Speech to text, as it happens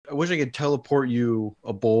I wish I could teleport you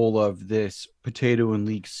a bowl of this potato and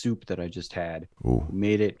leek soup that I just had. Ooh.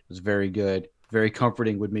 Made it. It was very good. Very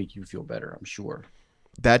comforting. Would make you feel better, I'm sure.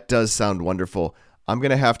 That does sound wonderful. I'm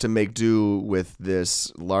going to have to make do with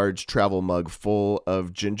this large travel mug full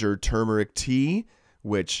of ginger turmeric tea,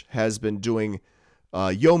 which has been doing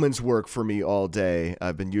yeoman's work for me all day.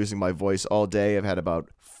 I've been using my voice all day. I've had about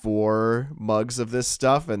 4 mugs of this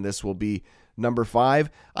stuff, and this will be number 5.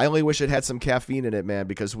 I only wish it had some caffeine in it, man,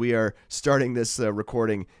 because we are starting this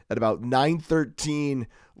recording at about 9:13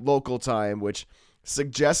 local time, which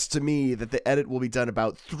suggests to me that the edit will be done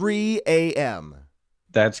about 3 a.m.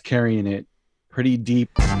 That's carrying it pretty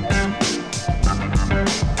deep.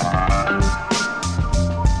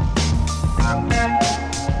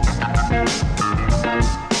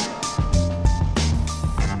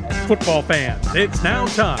 Football fans, it's now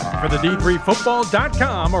time for the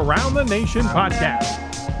D3Football.com Around the Nation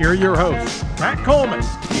podcast. Here are your hosts, Pat Coleman.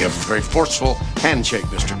 You have a very forceful handshake,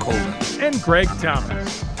 Mr. Coleman. And Greg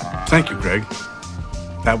Thomas. Thank you, Greg.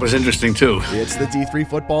 That was interesting, too. It's the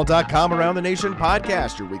D3Football.com Around the Nation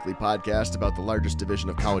podcast, your weekly podcast about the largest division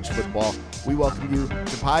of college football. We welcome you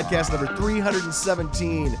to podcast number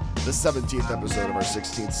 317, the 17th episode of our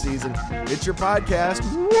 16th season. It's your podcast,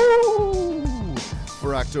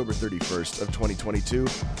 for October 31st of 2022.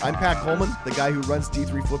 I'm Pat Coleman, the guy who runs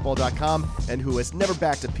D3Football.com and who has never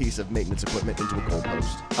backed a piece of maintenance equipment into a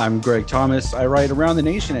goalpost. I'm Greg Thomas. I write Around the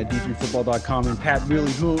Nation at D3Football.com. And Pat,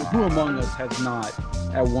 really, who among us has not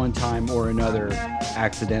at one time or another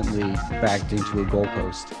accidentally backed into a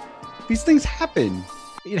goalpost? These things happen.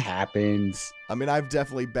 It happens. I mean, I've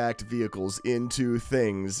definitely backed vehicles into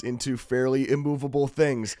things, into fairly immovable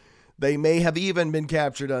things. They may have even been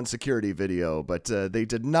captured on security video, but they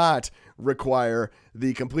did not require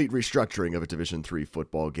the complete restructuring of a Division III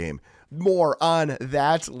football game. More on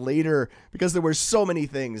that later, because there were so many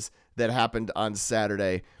things that happened on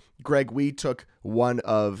Saturday. Greg, we took one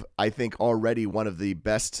of, I think, already one of the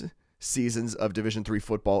best seasons of Division III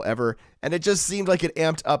football ever, and it just seemed like it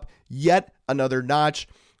amped up yet another notch.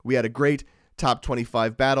 We had a great top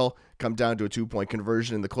 25 battle come down to a 2-point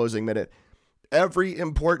conversion in the closing minute. Every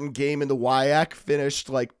important game in the WIAC finished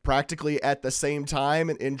like practically at the same time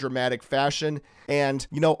and in dramatic fashion. And,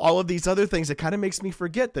 you know, all of these other things, it kind of makes me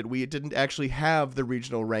forget that we didn't actually have the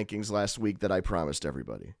regional rankings last week that I promised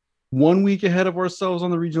everybody. 1 week ahead of ourselves on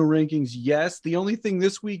the regional rankings, yes. The only thing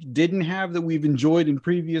this week didn't have that we've enjoyed in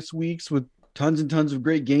previous weeks with tons and tons of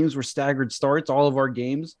great games were staggered starts. All of our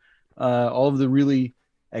games, all of the really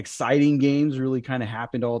exciting games really kind of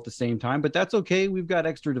happened all at the same time. But that's okay. We've got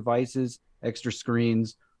extra devices, extra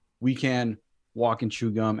screens. We can walk and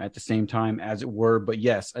chew gum at the same time, as it were. But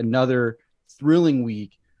yes, another thrilling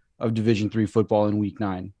week of Division III football in week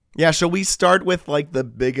 9. Yeah, shall we start with like the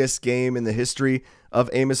biggest game in the history of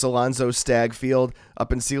Amos Alonzo Stagg Field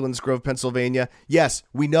up in Selinsgrove, Pennsylvania? Yes,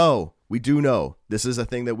 we do know. This is a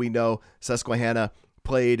thing that we know. Susquehanna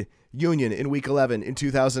played Union in week 11 in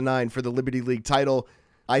 2009 for the Liberty League title.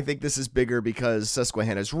 I think this is bigger because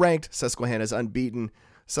Susquehanna's ranked, Susquehanna's unbeaten.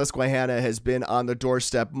 Susquehanna has been on the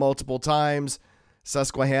doorstep multiple times.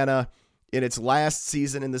 Susquehanna, in its last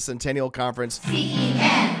season in the Centennial Conference,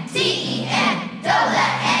 CENTENNIAL,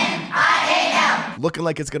 looking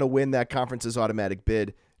like it's going to win that conference's automatic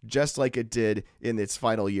bid, just like it did in its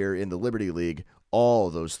final year in the Liberty League all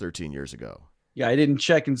those 13 years ago. Yeah, I didn't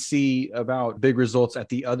check and see about big results at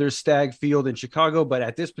the other Stagg Field in Chicago, but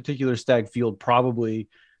at this particular Stagg Field, probably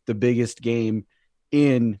the biggest game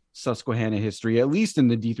in Susquehanna history, at least in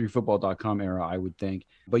the D3Football.com era, I would think.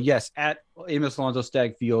 But yes, at Amos Alonzo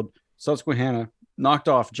Stagg Field, Susquehanna knocked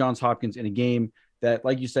off Johns Hopkins in a game that,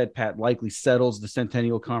 like you said, Pat, likely settles the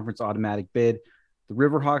Centennial Conference automatic bid. The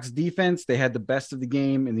Riverhawks defense, they had the best of the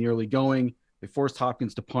game in the early going. They forced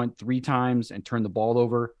Hopkins to punt 3 times and turn the ball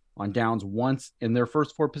over on downs once in their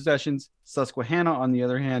first 4 possessions. Susquehanna, on the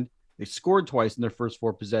other hand, they scored twice in their first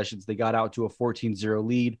 4 possessions. They got out to a 14-0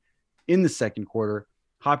 lead in the second quarter.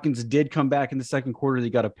 Hopkins did come back in the second quarter. They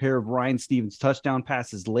got a pair of Ryan Stevens touchdown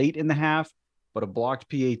passes late in the half, but a blocked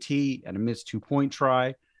PAT and a missed 2-point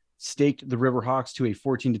try staked the Riverhawks to a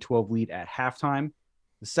 14-12 lead at halftime.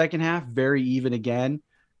 The second half, very even again.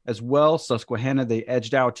 As well, Susquehanna, they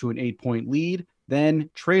edged out to an 8-point lead. Then,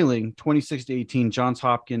 trailing 26-18, Johns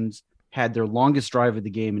Hopkins had their longest drive of the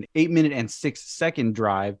game, an 8-minute and 6-second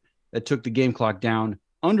drive that took the game clock down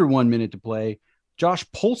under 1 minute to play. Josh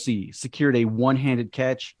Polsey secured a one-handed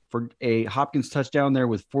catch for a Hopkins touchdown there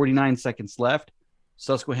with 49 seconds left.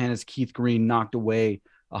 Susquehanna's Keith Green knocked away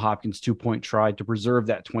a Hopkins 2-point try to preserve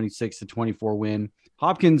that 26-24 win.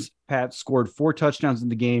 Hopkins, Pat, scored 4 touchdowns in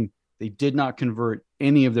the game. They did not convert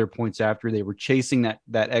any of their points after. They were chasing that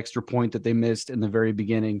extra point that they missed in the very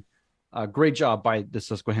beginning. Great job by the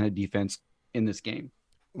Susquehanna defense in this game.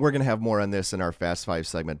 We're going to have more on this in our Fast Five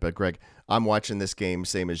segment, but Greg, I'm watching this game,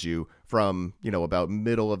 same as you, from, about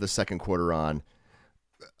middle of the second quarter on.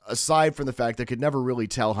 Aside from the fact that I could never really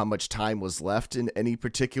tell how much time was left in any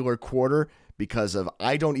particular quarter because of,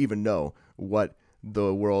 I don't even know what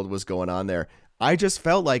the world was going on there. I just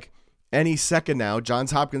felt like any second now,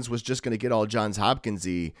 Johns Hopkins was just going to get all Johns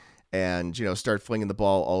Hopkins-y and, start flinging the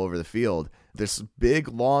ball all over the field. This big,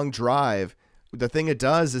 long drive, the thing it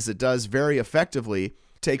does is it does very effectively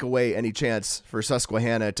take away any chance for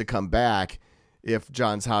Susquehanna to come back if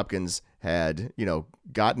Johns Hopkins had,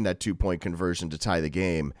 gotten that 2-point conversion to tie the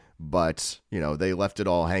game. But, they left it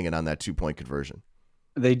all hanging on that 2-point conversion.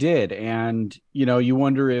 They did. And, you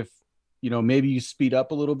wonder if, maybe you speed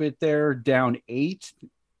up a little bit there, down 8.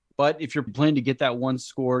 But if you're planning to get that one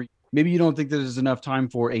score, maybe you don't think that there's enough time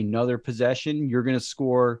for another possession. You're going to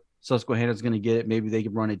score. Susquehanna's going to get it. Maybe they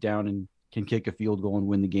can run it down and can kick a field goal and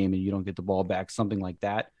win the game and you don't get the ball back, something like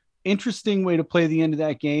that. Interesting way to play the end of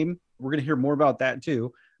that game. We're going to hear more about that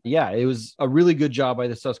too. Yeah, it was a really good job by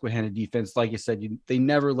the Susquehanna defense. Like you said, they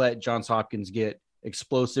never let Johns Hopkins get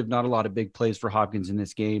explosive. Not a lot of big plays for Hopkins in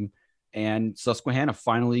this game. And Susquehanna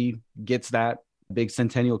finally gets that big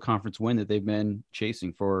Centennial Conference win that they've been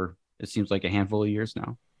chasing for, it seems like, a handful of years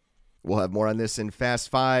now. We'll have more on this in Fast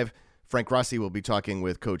Five. Frank Rossi will be talking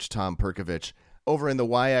with Coach Tom Perkovich. Over in the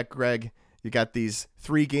WIAC, Greg, you got these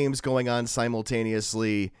 3 games going on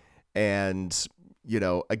simultaneously, and,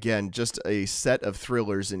 again, just a set of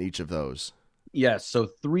thrillers in each of those. Yes, so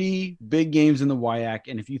 3 big games in the WIAC,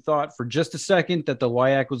 and if you thought for just a second that the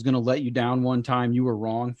WIAC was going to let you down one time, you were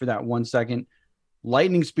wrong for that 1 second.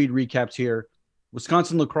 Lightning speed recaps here.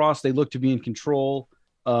 Wisconsin La Crosse, they looked to be in control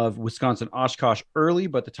of Wisconsin Oshkosh early,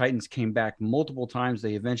 but the Titans came back multiple times.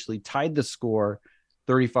 They eventually tied the score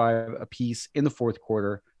 35 apiece in the fourth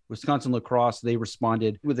quarter. Wisconsin La Crosse, they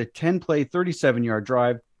responded with a 10-play, 37-yard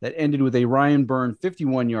drive that ended with a Ryan Byrne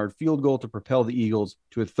 51-yard field goal to propel the Eagles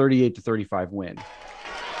to a 38-35 win.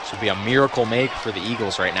 Should be a miracle make for the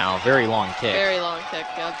Eagles right now. Very long kick. Very long kick,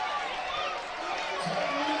 yep.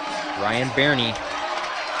 Ryan Byrne,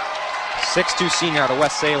 6'2" senior out of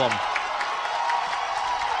West Salem,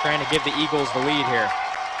 trying to give the Eagles the lead here.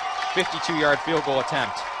 52-yard field goal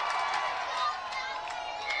attempt.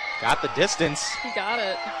 Got the distance. He got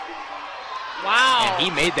it. Wow. And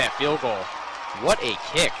he made that field goal. What a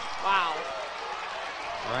kick. Wow.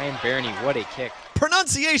 Ryan Byrne, what a kick.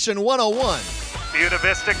 Pronunciation 101. Buena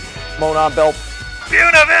Vista. Mona Belt.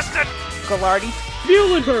 Buena Vista. Gallardi.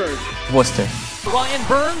 Muhlenberg. Worcester. Ryan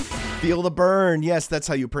Byrne. Feel the burn. Yes, that's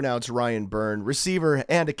how you pronounce Ryan Byrne, receiver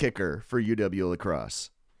and a kicker for UW La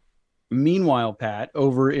Crosse. Meanwhile, Pat,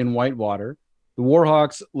 over in Whitewater, the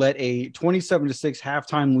Warhawks let a 27-6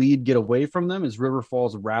 halftime lead get away from them as River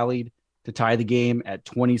Falls rallied to tie the game at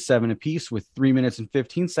 27 apiece with 3 minutes and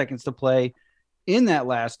 15 seconds to play. In that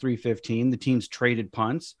last 3:15, the teams traded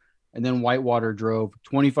punts, and then Whitewater drove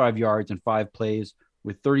 25 yards in 5 plays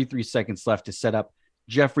with 33 seconds left to set up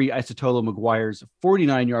Jeffrey Isotolo McGuire's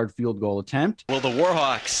 49-yard field goal attempt. Will the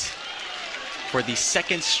Warhawks, for the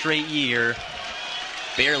second straight year,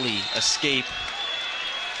 barely escape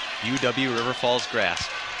UW River Falls grasp?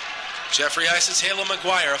 Jeffrey Isotolo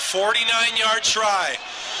McGuire, a 49-yard try.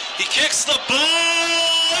 He kicks the ball.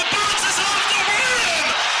 It bounces off the rim.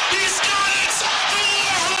 He's got it. The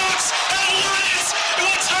Warhawks have won it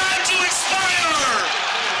with time to expire.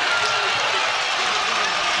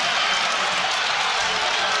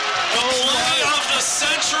 The play of the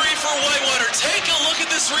century for Whitewater. Take a look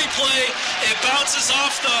at this replay. It bounces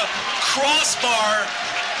off the crossbar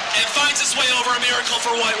and finds its way over. A miracle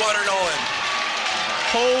for Whitewater Nolan.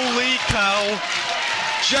 Holy cow.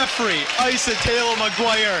 Jeffrey Isotolo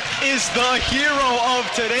McGuire is the hero of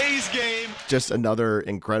today's game. Just another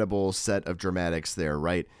incredible set of dramatics there,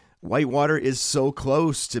 right? Whitewater is so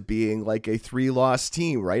close to being like a 3-loss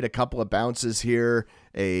team, right? A couple of bounces here,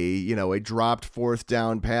 a dropped 4th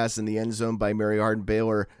down pass in the end zone by Mary Hardin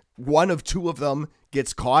Baylor. One of 2 of them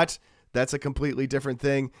gets caught. That's a completely different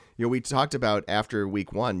thing. We talked about after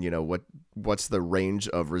week 1, what's the range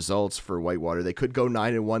of results for Whitewater. They could go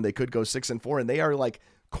 9-1, they could go 6-4, and they are like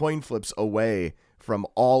coin flips away from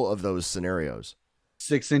all of those scenarios.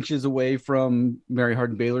 6 inches away from Mary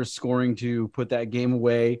Hardin Baylor scoring to put that game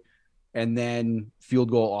away, and then field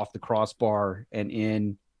goal off the crossbar and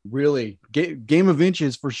in. Really, game of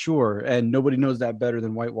inches for sure, and nobody knows that better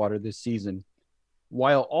than Whitewater this season.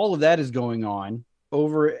 While all of that is going on,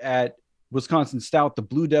 over at Wisconsin Stout, the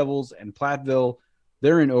Blue Devils and Platteville,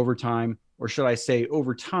 they're in overtime. or should I say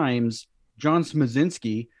overtimes, John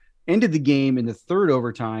Smozinski ended the game in the third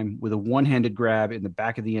overtime with a one-handed grab in the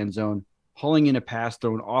back of the end zone, hauling in a pass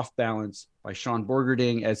thrown off balance by Sean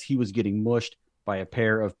Borgerding as he was getting mushed by a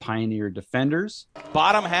pair of Pioneer defenders.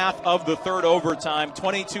 Bottom half of the third overtime,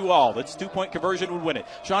 22-all. That's 2-point conversion would win it.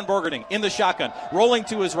 Sean Borgerding in the shotgun, rolling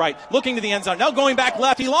to his right, looking to the end zone. Now going back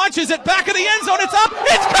left. He launches it back of the end zone. It's up.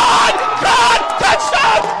 It's gone.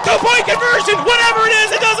 Touchdown. 2-point conversion. Whatever it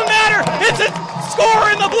is, it doesn't matter. It's a score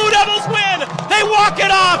and the Blue Devils win. They walk it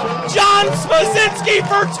off. John Smozinski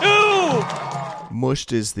for 2.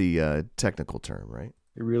 Mushed is the technical term, right?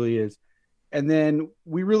 It really is. And then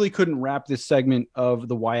we really couldn't wrap this segment of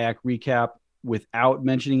the WIAC recap without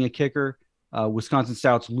mentioning a kicker. Wisconsin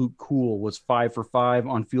Stout's Luke Kuhl was 5 for 5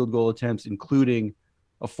 on field goal attempts, including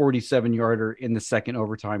a 47-yarder in the second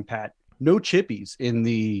overtime. Pat, no chippies in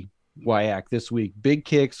the WIAC this week. Big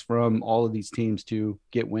kicks from all of these teams to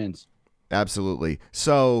get wins. Absolutely.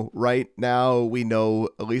 So right now we know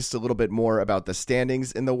at least a little bit more about the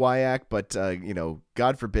standings in the WIAC, but,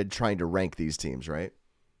 God forbid trying to rank these teams, right?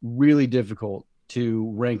 Really difficult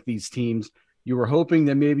to rank these teams. You were hoping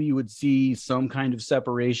that maybe you would see some kind of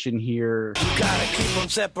separation here. You gotta keep them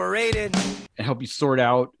separated. And help you sort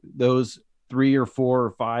out those 3 or 4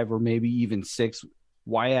 or 5 or maybe even 6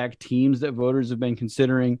 WIAC teams that voters have been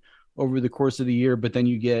considering over the course of the year. But then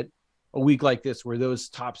you get a week like this where those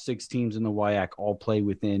top 6 teams in the WIAC all play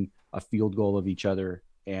within a field goal of each other.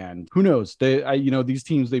 And who knows? These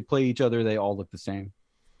teams, they play each other. They all look the same.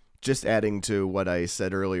 Just adding to what I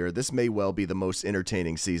said earlier, this may well be the most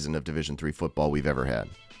entertaining season of Division III football we've ever had.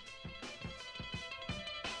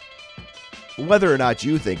 Whether or not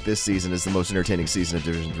you think this season is the most entertaining season of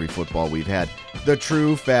Division III football we've had, the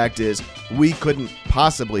true fact is we couldn't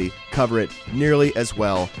possibly cover it nearly as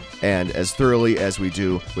well and as thoroughly as we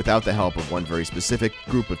do without the help of one very specific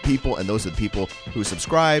group of people, and those are the people who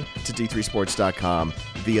subscribe to D3Sports.com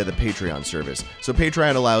via the Patreon service. So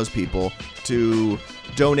Patreon allows people to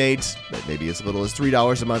donate maybe as little as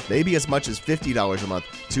 $3 a month, maybe as much as $50 a month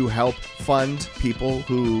to help fund people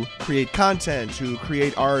who create content, who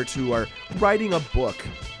create art, who are writing a book,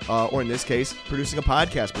 or in this case, producing a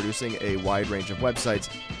podcast, producing a wide range of websites,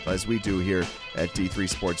 as we do here at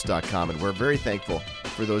D3Sports.com. And we're very thankful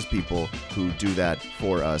for those people who do that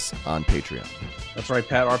for us on Patreon. That's right,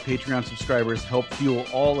 Pat. Our Patreon subscribers help fuel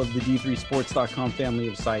all of the D3Sports.com family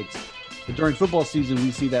of sites. But during football season,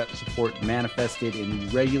 we see that support manifested in the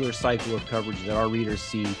regular cycle of coverage that our readers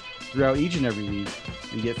see throughout each and every week.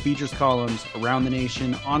 We get features columns around the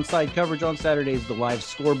nation, on-site coverage on Saturdays, the live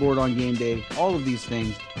scoreboard on game day. All of these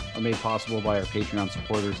things are made possible by our Patreon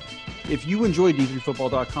supporters. If you enjoy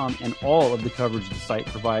D3Football.com and all of the coverage the site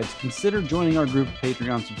provides, consider joining our group of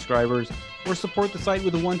Patreon subscribers or support the site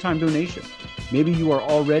with a one-time donation. Maybe you are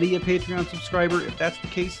already a Patreon subscriber. If that's the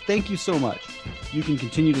case, thank you so much. You can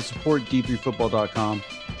continue to support D3Football.com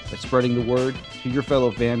by spreading the word to your fellow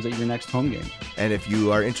fans at your next home game. And if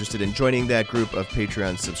you are interested in joining that group of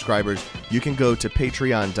Patreon subscribers, you can go to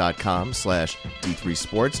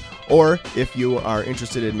patreon.com/D3Sports. Or if you are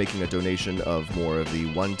interested in making a donation of more of the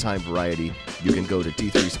one-time variety, you can go to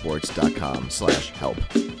D3Sports.com/help.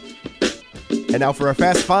 And now for our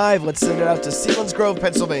Fast Five, let's send it out to Selinsgrove,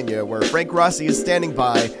 Pennsylvania, where Frank Rossi is standing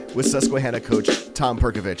by with Susquehanna coach Tom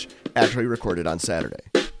Perkovich after he recorded on Saturday.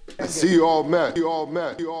 See you all met.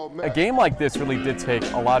 A game like this really did take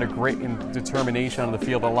a lot of grit and determination on the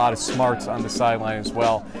field, a lot of smarts on the sideline as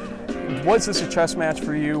well. Was this a chess match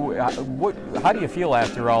for you? How do you feel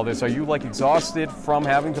after all this? Are you exhausted from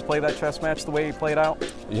having to play that chess match the way you played out?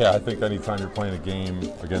 Yeah, I think anytime you're playing a game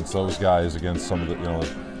against those guys, against some of the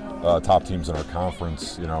top teams in our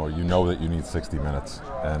conference, you know that you need 60 minutes,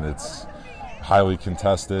 and it's highly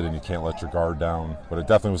contested, and you can't let your guard down. But it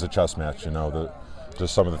definitely was a chess match.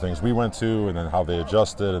 Just some of the things we went to, and then how they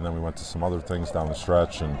adjusted, and then we went to some other things down the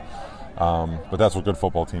stretch, and but that's what good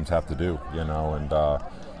football teams have to do, and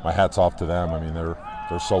my hat's off to them. I mean, they're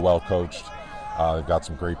so well coached. They've got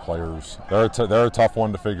some great players. They're a tough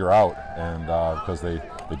one to figure out, and because they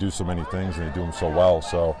do so many things and they do them so well.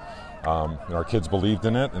 So our kids believed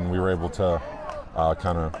in it, and we were able to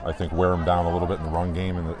kind of, I think, wear them down a little bit in the run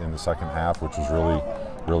game in the second half, which was really,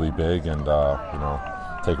 really big, and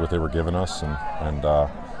take what they were giving us, and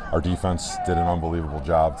our defense did an unbelievable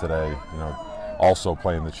job today. Also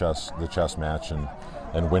playing the chess match and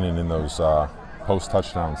winning in those post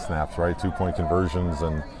touchdown snaps, right? 2-point conversions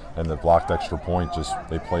and the blocked extra point. Just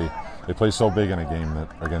they play they play so big in a game that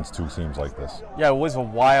against two teams like this. Yeah, it was a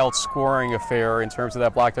wild scoring affair in terms of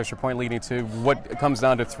that blocked extra point leading to what comes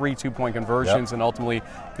down to 3 2-point conversions, and ultimately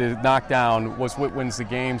the knockdown was what wins the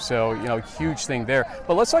game. So, huge thing there.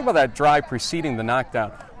 But let's talk about that drive preceding the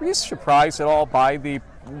knockdown. Were you surprised at all by the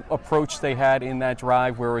approach they had in that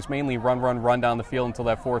drive where it was mainly run down the field until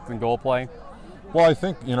that 4th and goal play? Well, I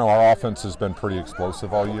think, our offense has been pretty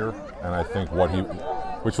explosive all year, and I think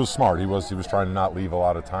which was smart. He was trying to not leave a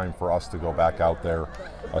lot of time for us to go back out there,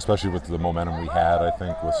 especially with the momentum we had, I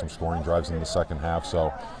think, with some scoring drives in the second half.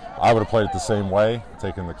 So I would have played it the same way,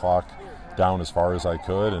 taking the clock down as far as I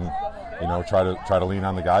could, and try to lean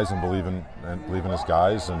on the guys and believe in his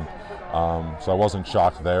guys. And so I wasn't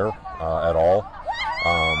shocked there at all.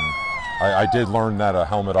 I did learn that a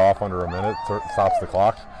helmet off under a minute stops the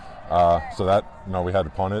clock. So that, we had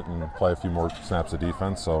to punt it and play a few more snaps of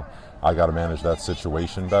defense. So I got to manage that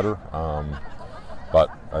situation better. But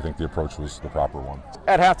I think the approach was the proper one.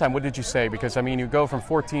 At halftime, what did you say? Because, you go from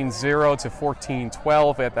 14-0 to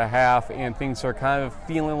 14-12 at the half, and things are kind of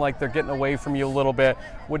feeling like they're getting away from you a little bit.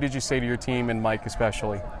 What did you say to your team and Mike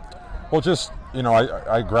especially? Well, just,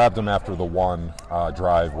 I grabbed him after the one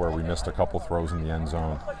drive where we missed a couple throws in the end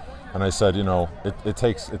zone. And I said, it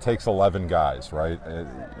takes 11 guys, right?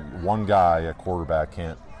 One guy, a quarterback,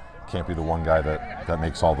 can't be the one guy that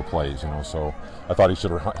makes all the plays, So I thought he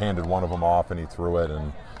should have handed one of them off, and he threw it,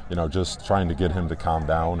 and just trying to get him to calm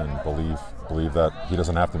down and believe that he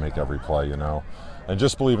doesn't have to make every play, and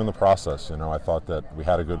just believe in the process. I thought that we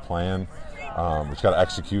had a good plan. We just got to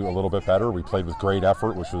execute a little bit better. We played with great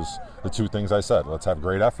effort, which was the two things I said. Let's have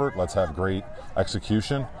great effort. Let's have great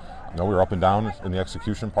execution. We were up and down in the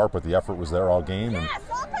execution part, but the effort was there all game. And,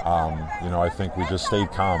 I think we just stayed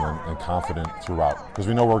calm and confident throughout because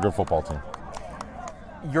we know we're a good football team.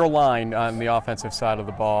 Your line on the offensive side of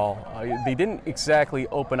the ball, they didn't exactly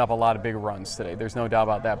open up a lot of big runs today. There's no doubt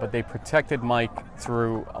about that, but they protected Mike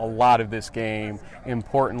through a lot of this game,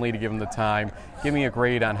 importantly to give him the time. Give me a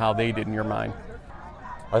grade on how they did in your mind.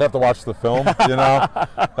 I'd have to watch the film,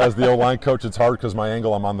 As the O-line coach, it's hard because my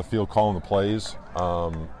angle, I'm on the field calling the plays.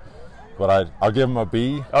 But I'll give them a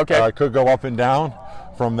B. Okay. I could go up and down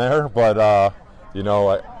from there, but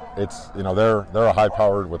it's they're a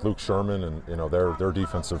high-powered with Luke Sherman and their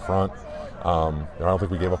defensive front. I don't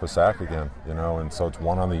think we gave up a sack again, and so it's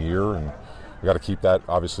 1 on the year, and we got to keep that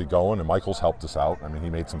obviously going. And Michael's helped us out.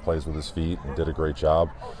 He made some plays with his feet and did a great job.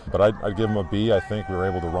 But I'd give him a B. I think we were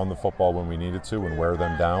able to run the football when we needed to and wear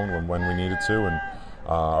them down when we needed to, and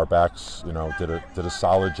our backs did a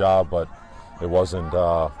solid job, but it wasn't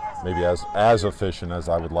maybe as efficient as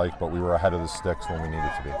I would like, but we were ahead of the sticks when we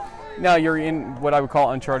needed to be. Now you're in what I would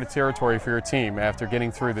call uncharted territory for your team after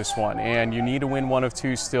getting through this one, and you need to win one of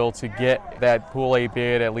two still to get that Pool A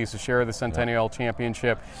bid, at least a share of the Centennial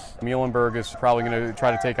Championship. Muhlenberg is probably going to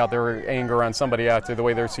try to take out their anger on somebody after the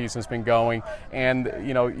way their season's been going, and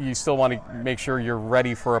you still want to make sure you're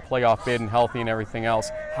ready for a playoff bid and healthy and everything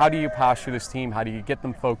else. How do you posture this team? How do you get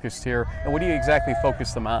them focused here, and what do you exactly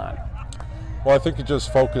focus them on? Well, I think you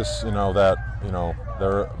just focus, that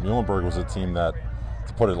Muhlenberg was a team that,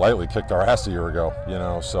 to put it lightly, kicked our ass a year ago,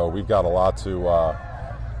 so we've got a lot to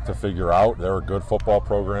figure out. They're a good football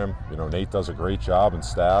program. Nate does a great job and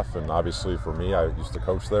staff, and obviously for me, I used to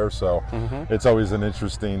coach there, so it's always an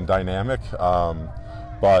interesting dynamic.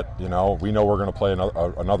 But, we know we're going to play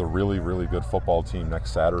another really, really good football team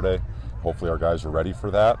next Saturday. Hopefully our guys are ready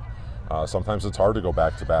for that. Sometimes it's hard to go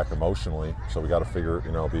back-to-back emotionally, so we got to figure,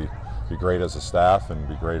 be great as a staff and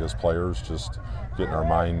be great as players, just getting our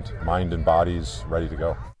mind and bodies ready to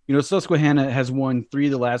go. Susquehanna has won 3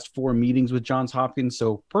 of the last 4 meetings with Johns Hopkins,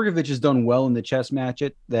 so Perkovich has done well in the chess match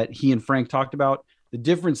that he and Frank talked about. The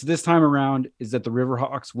difference this time around is that the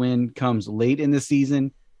Riverhawks win comes late in the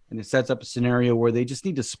season, and it sets up a scenario where they just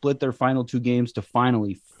need to split their final 2 games to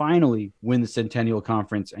finally win the Centennial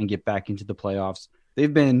Conference and get back into the playoffs.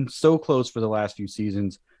 They've been so close for the last few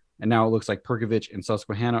seasons, and now it looks like Perkovich and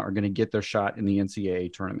Susquehanna are going to get their shot in the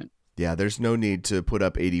NCAA tournament. Yeah, there's no need to put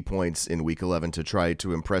up 80 points in Week 11 to try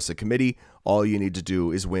to impress a committee. All you need to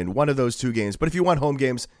do is win one of those 2 games. But if you want home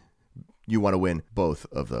games, you want to win both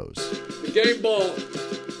of those. Game ball.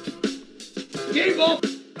 Game ball.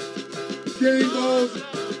 Game balls.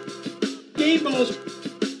 Game balls.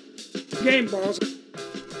 Game balls.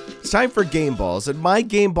 It's time for game balls, and my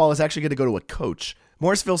game ball is actually going to go to a coach.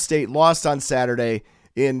 Morrisville State lost on Saturday.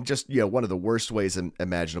 in just, one of the worst ways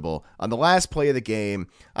imaginable. On the last play of the game,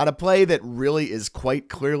 on a play that really is quite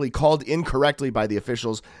clearly called incorrectly by the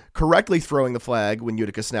officials, correctly throwing the flag when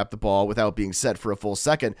Utica snapped the ball without being set for a full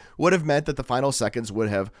second would have meant that the final seconds would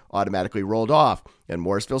have automatically rolled off, and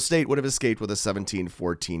Morrisville State would have escaped with a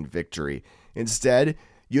 17-14 victory. Instead,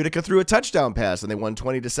 Utica threw a touchdown pass and they won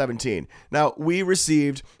 20-17. Now, we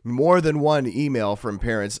received more than one email from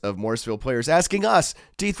parents of Morrisville players asking us,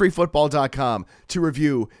 D3Football.com, to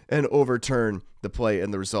review and overturn the play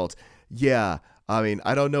and the result. Yeah, I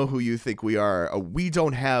don't know who you think we are. We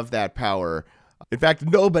don't have that power. In fact,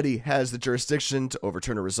 nobody has the jurisdiction to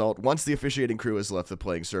overturn a result once the officiating crew has left the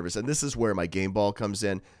playing service. And this is where my game ball comes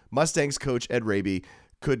in. Mustangs coach Ed Raby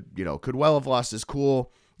could well have lost his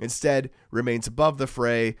cool. Instead, remains above the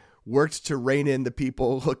fray, worked to rein in the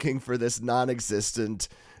people looking for this non-existent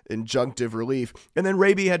injunctive relief. And then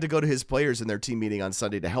Raby had to go to his players in their team meeting on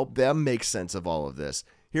Sunday to help them make sense of all of this.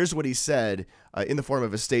 Here's what he said in the form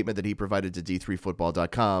of a statement that he provided to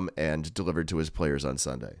D3Football.com and delivered to his players on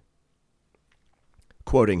Sunday.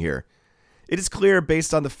 Quoting here, "It is clear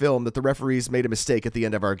based on the film that the referees made a mistake at the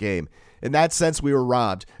end of our game. In that sense, we were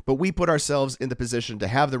robbed, but we put ourselves in the position to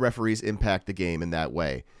have the referees impact the game in that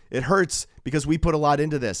way. It hurts because we put a lot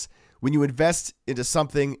into this. When you invest into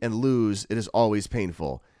something and lose, it is always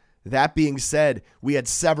painful. That being said, we had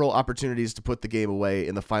several opportunities to put the game away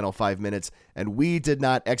in the final 5 minutes, and we did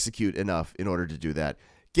not execute enough in order to do that.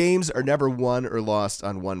 Games are never won or lost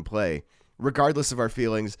on one play. Regardless of our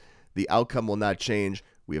feelings, the outcome will not change.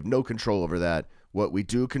 We have no control over that. What we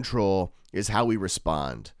do control is how we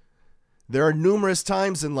respond. There are numerous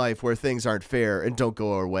times in life where things aren't fair and don't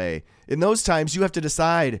go our way. In those times, you have to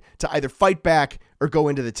decide to either fight back or go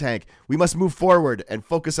into the tank. We must move forward and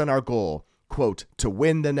focus on our goal, quote, to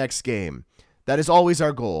win the next game. That is always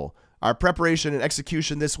our goal. Our preparation and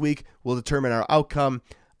execution this week will determine our outcome.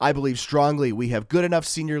 I believe strongly we have good enough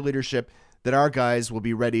senior leadership that our guys will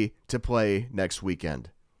be ready to play next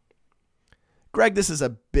weekend." Greg, this is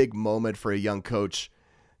a big moment for a young coach,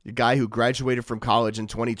 a guy who graduated from college in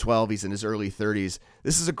 2012. He's in his early 30s.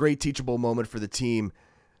 This is a great teachable moment for the team.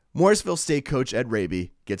 Morrisville State coach Ed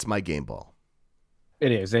Raby gets my game ball.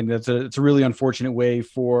 It is, and it's a really unfortunate way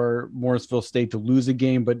for Morrisville State to lose a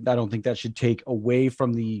game, but I don't think that should take away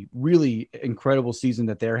from the really incredible season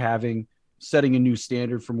that they're having, setting a new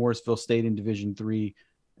standard for Morrisville State in Division III.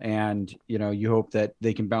 And, you hope that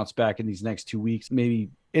they can bounce back in these next 2 weeks, maybe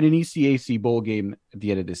in an ECAC bowl game at the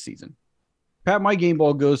end of this season. Pat, my game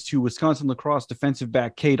ball goes to Wisconsin lacrosse defensive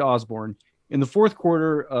back Cade Osborne. In the fourth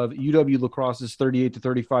quarter of UW Lacrosse's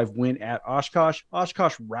 38-35 win at Oshkosh,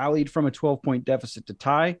 Oshkosh rallied from a 12-point deficit to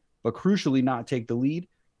tie, but crucially not take the lead.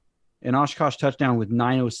 An Oshkosh touchdown with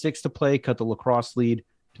 9:06 to play cut the lacrosse lead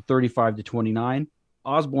to 35-29.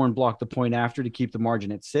 Osborne blocked the point after to keep the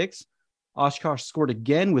margin at 6. Oshkosh scored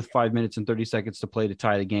again with 5 minutes and 30 seconds to play to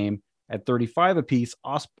tie the game. At 35 apiece,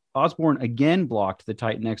 Osborne again blocked the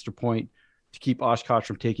Titan extra point to keep Oshkosh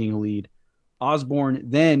from taking a lead. Osborne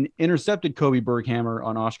then intercepted Kobe Berghammer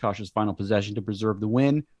on Oshkosh's final possession to preserve the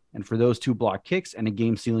win. And for those 2 block kicks and a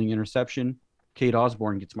game-sealing interception, Cade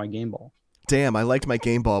Osborne gets my game ball. Damn, I liked my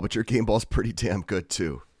game ball, but your game ball's pretty damn good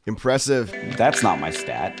too. Impressive. That's not my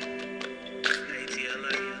stat.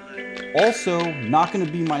 Also, not going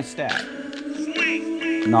to be my stat.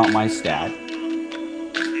 Not my stat.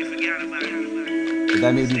 But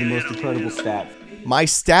that may be the most incredible stat. My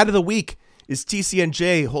stat of the week is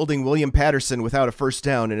TCNJ holding William Patterson without a first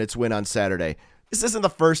down in its win on Saturday. This isn't the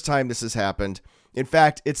first time this has happened. In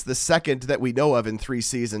fact, it's the second that we know of in 3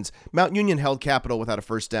 seasons. Mount Union held Capital without a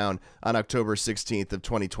first down on October 16th of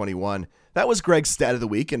 2021. That was Greg's Stat of the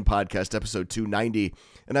Week in podcast episode 290.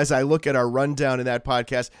 And as I look at our rundown in that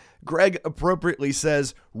podcast, Greg appropriately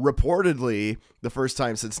says, reportedly, the first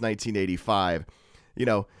time since 1985.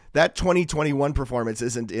 That 2021 performance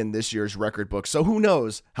isn't in this year's record book, so who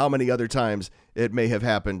knows how many other times it may have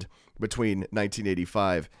happened between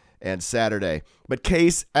 1985 and Saturday. But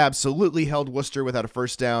Case absolutely held Worcester without a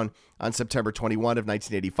first down on September 21 of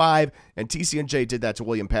 1985, and TCNJ did that to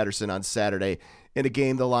William Patterson on Saturday in a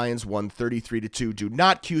game the Lions won 33-2. Do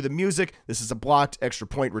not cue the music. This is a blocked extra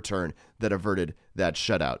point return that averted that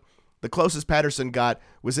shutout. The closest Patterson got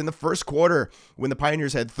was in the first quarter when the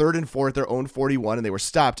Pioneers had 3rd and 4 at their own 41, and they were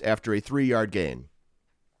stopped after a 3-yard gain.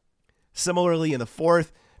 Similarly, in the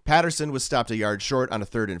fourth, Patterson was stopped a yard short on a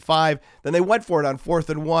 3rd and 5. Then they went for it on 4th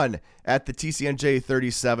and 1 at the TCNJ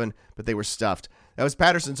 37, but they were stuffed. That was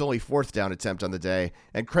Patterson's only 4th down attempt on the day.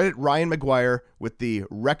 And credit Ryan McGuire with the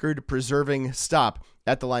record-preserving stop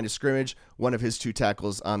at the line of scrimmage, one of his 2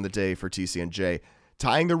 tackles on the day for TCNJ.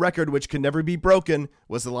 Tying the record, which can never be broken,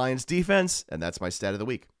 was the Lions defense, and that's my stat of the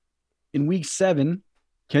week. In week 7,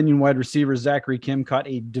 Kenyon wide receiver Zachary Kim caught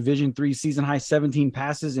a Division III season-high 17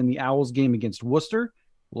 passes in the Owls game against Worcester.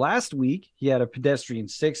 Last week, he had a pedestrian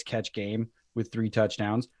 6-catch game with 3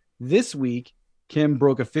 touchdowns. This week, Kim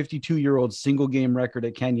broke a 52-year-old single-game record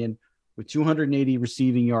at Kenyon with 280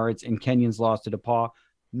 receiving yards in Kenyon's loss to DePaul.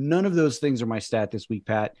 None of those things are my stat this week,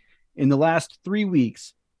 Pat. In the last 3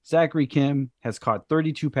 weeks, Zachary Kim has caught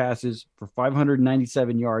 32 passes for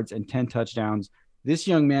 597 yards and 10 touchdowns. This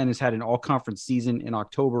young man has had an all-conference season in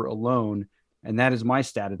October alone, and that is my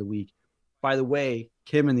stat of the week. By the way,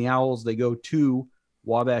 Kim and the Owls, they go to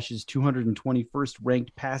Wabash's 221st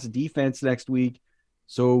ranked pass defense next week,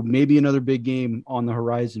 so maybe another big game on the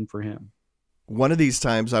horizon for him. One of these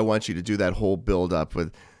times, I want you to do that whole build-up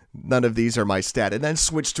with none of these are my stat, and then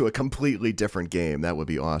switch to a completely different game. That would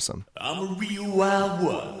be awesome. I'm a real wild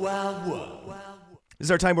one. This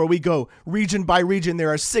is our time where we go region by region.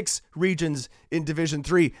 There are 6 regions in Division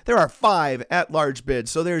III. There are 5 at-large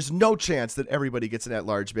bids, so there's no chance that everybody gets an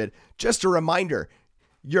at-large bid. Just a reminder,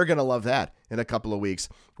 you're going to love that in a couple of weeks.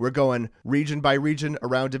 We're going region by region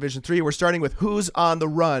around Division III. We're starting with who's on the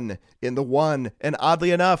run in the 1. And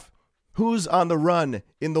oddly enough, who's on the run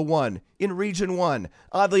in the 1 in Region 1.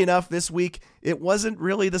 Oddly enough, this week, it wasn't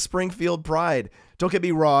really the Springfield Pride. Don't get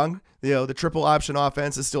me wrong. The triple option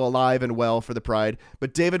offense is still alive and well for the Pride.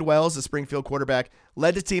 But David Wells, the Springfield quarterback,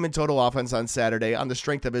 led the team in total offense on Saturday on the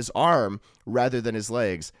strength of his arm rather than his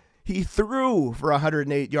legs. He threw for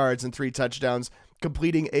 108 yards and 3 touchdowns,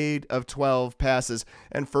 completing 8 of 12 passes.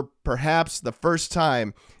 And for perhaps the first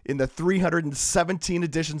time in the 317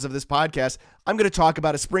 editions of this podcast, I'm going to talk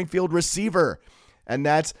about a Springfield receiver. And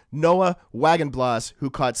that's Noah Wagenblas,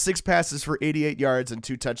 who caught 6 passes for 88 yards and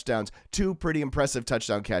 2 touchdowns. 2 pretty impressive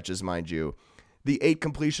touchdown catches, mind you. The 8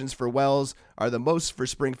 completions for Wells are the most for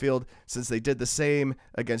Springfield since they did the same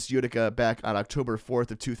against Utica back on October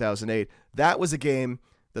 4th of 2008. That was a game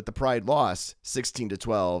that the Pride lost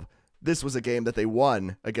 16-12. This was a game that they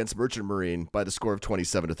won against Merchant Marine by the score of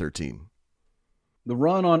 27-13. The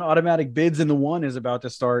run on automatic bids in the 1 is about to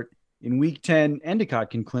start. In week 10, Endicott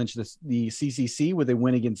can clinch the CCC with a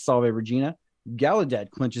win against Salve Regina. Gallaudet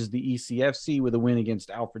clinches the ECFC with a win against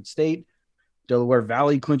Alfred State. Delaware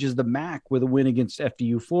Valley clinches the MAC with a win against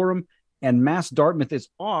FDU Florham. And Mass Dartmouth is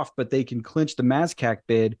off, but they can clinch the MASCAC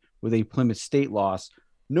bid with a Plymouth State loss.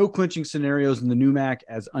 No clinching scenarios in the new MAC,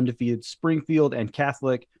 as undefeated Springfield and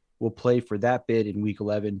Catholic will play for that bid in week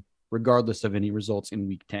 11, regardless of any results in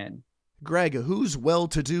week 10. Greg, who's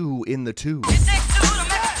well-to-do in the 2?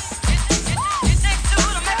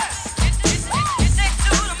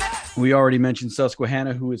 We already mentioned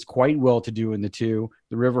Susquehanna, who is quite well-to-do in the 2.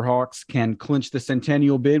 The Riverhawks can clinch the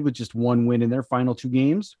Centennial bid with just 1 win in their final 2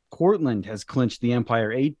 games. Cortland has clinched the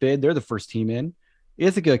Empire 8 bid. They're the first team in.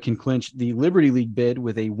 Ithaca can clinch the Liberty League bid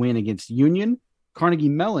with a win against Union. Carnegie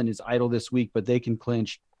Mellon is idle this week, but they can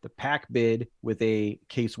clinch the PAC bid with a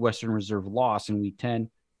Case Western Reserve loss in week 10.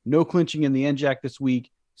 No clinching in the NJAC this week.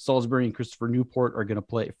 Salisbury and Christopher Newport are going to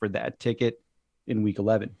play for that ticket in week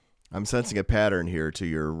 11. I'm sensing a pattern here to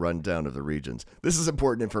your rundown of the regions. This is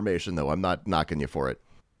important information, though. I'm not knocking you for it.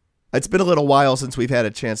 It's been a little while since we've had a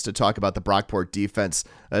chance to talk about the Brockport defense,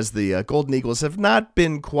 as the Golden Eagles have not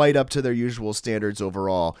been quite up to their usual standards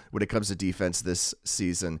overall when it comes to defense this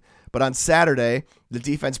season. But on Saturday, the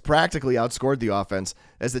defense practically outscored the offense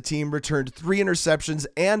as the team returned 3 interceptions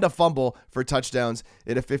and a fumble for touchdowns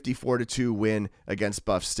in a 54-2 win against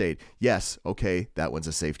Buff State. Yes, okay, that one's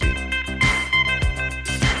a safety.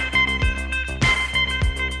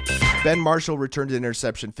 Ben Marshall returned an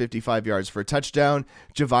interception, 55 yards for a touchdown.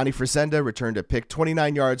 Giovanni Frisenda returned a pick,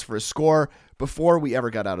 29 yards for a score before we ever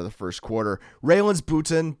got out of the first quarter. Raylan's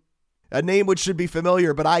Boutin, a name which should be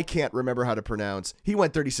familiar, but I can't remember how to pronounce. He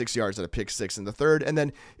went 36 yards at a pick 6 in the 3rd. And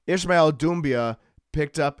then Ishmael Doumbia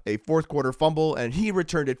picked up a 4th quarter fumble, and he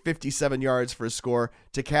returned it 57 yards for a score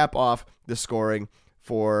to cap off the scoring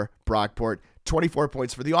for Brockport. 24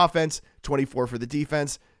 points for the offense, 24 for the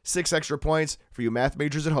defense. 6 extra points for you math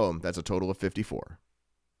majors at home. That's a total of 54.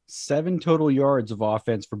 7 total yards of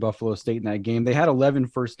offense for Buffalo State in that game. They had 11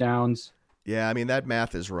 first downs. Yeah, I mean, that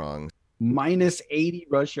math is wrong. Minus 80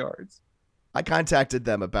 rush yards. I contacted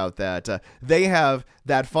them about that. They have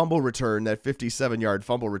that fumble return, that 57-yard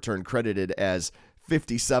fumble return, credited as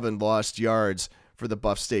 57 lost yards for the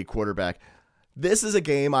Buff State quarterback. This is a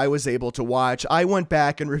game I was able to watch. I went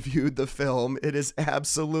back and reviewed the film. It is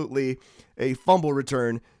absolutely a fumble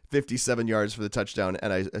return, 57 yards for the touchdown,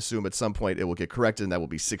 and I assume at some point it will get corrected, and that will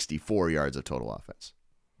be 64 yards of total offense.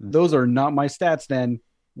 Those are not my stats then.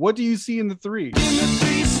 What do you see in the 3? Give me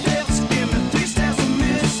 3 steps, give me 3 steps of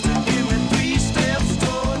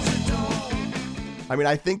I mean,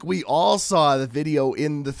 I think we all saw the video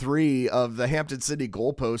in the 3 of the Hampton-Sydney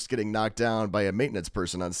goalpost getting knocked down by a maintenance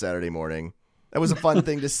person on Saturday morning. That was a fun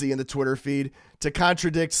thing to see in the Twitter feed. To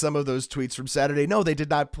contradict some of those tweets from Saturday, no, they did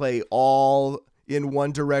not play all in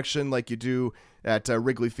one direction like you do at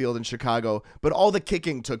Wrigley Field in Chicago, but all the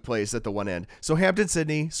kicking took place at the one end. So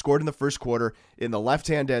Hampton-Sydney scored in the first quarter in the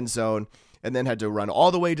left-hand end zone and then had to run all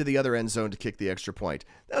the way to the other end zone to kick the extra point.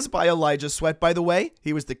 That was by Elijah Sweat, by the way.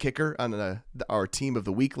 He was the kicker on our team of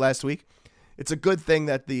the week last week. It's a good thing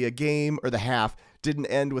that the game or the half didn't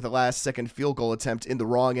end with a last-second field goal attempt in the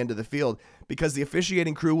wrong end of the field, because the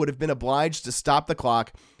officiating crew would have been obliged to stop the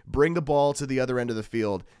clock, bring the ball to the other end of the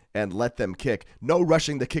field, and let them kick. No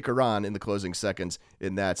rushing the kicker on in the closing seconds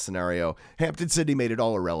in that scenario. Hampton-Sydney made it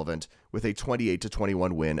all irrelevant with a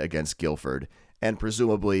 28-21 win against Guilford, and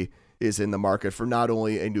presumably is in the market for not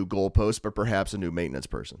only a new goalpost, but perhaps a new maintenance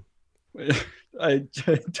person.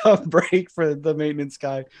 Tough break for the maintenance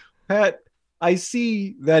guy. Pat, I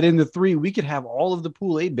see that in the 3, we could have all of the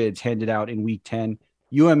Pool A bids handed out in Week 10.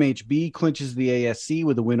 UMHB clinches the ASC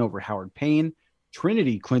with a win over Howard Payne.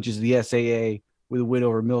 Trinity clinches the SAA with a win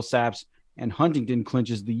over Millsaps. And Huntington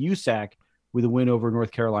clinches the USAC with a win over North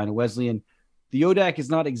Carolina Wesleyan. The ODAC is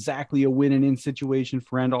not exactly a win-and-in situation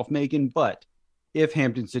for Randolph-Macon, but if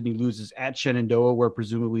Hampton-Sydney loses at Shenandoah, where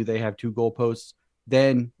presumably they have 2 goalposts,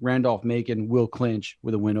 then Randolph-Macon will clinch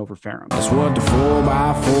with a win over Ferrum. That's what the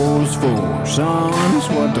 4x4's for, son. That's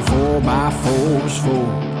what the 4x4's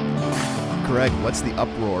for. Correct. What's the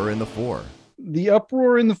uproar in the 4? The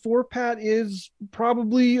uproar in the 4, Pat, is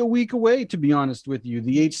probably a week away, to be honest with you.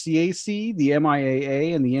 The HCAC, the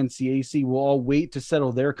MIAA, and the NCAC will all wait to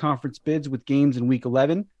settle their conference bids with games in Week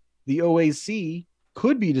 11. The OAC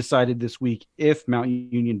could be decided this week if Mount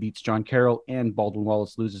Union beats John Carroll and Baldwin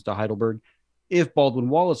Wallace loses to Heidelberg. If Baldwin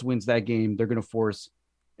Wallace wins that game, they're going to force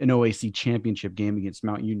an OAC championship game against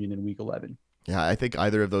Mount Union in Week 11. Yeah, I think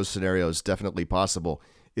either of those scenarios definitely possible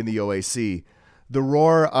in the OAC. The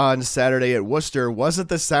roar on Saturday at Worcester wasn't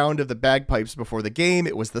the sound of the bagpipes before the game.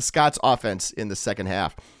 It was the Scots offense in the second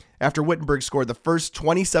half. After Wittenberg scored the first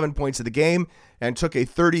 27 points of the game and took a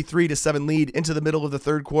 33-7 lead into the middle of the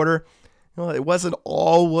third quarter, well, it wasn't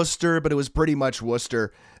all Worcester, but it was pretty much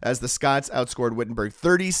Worcester as the Scots outscored Wittenberg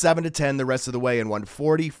 37-10 the rest of the way and won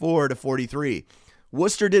 44-43.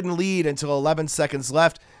 Worcester didn't lead until 11 seconds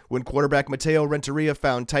left when quarterback Mateo Renteria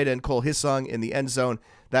found tight end Cole Hissong in the end zone.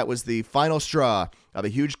 That was the final straw of a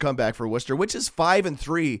huge comeback for Worcester, which is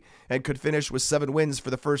 5-3 and could finish with 7 wins for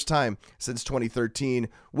the first time since 2013.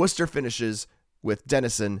 Worcester finishes with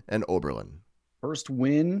Denison and Oberlin. First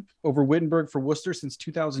win over Wittenberg for Worcester since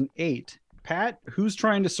 2008. Pat, who's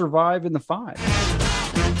trying to survive in the 5?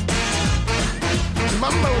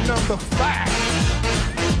 Mambo number 5.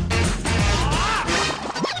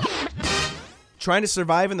 Trying to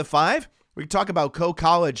survive in the 5? We can talk about Coe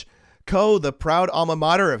College. Coe, the proud alma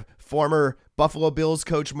mater of former Buffalo Bills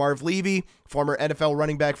coach Marv Levy, former NFL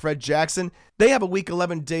running back Fred Jackson. They have a Week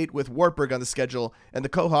 11 date with Wartburg on the schedule, and the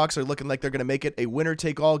Coe Hawks are looking like they're going to make it a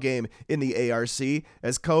winner-take-all game in the ARC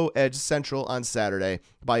as Coe edged Central on Saturday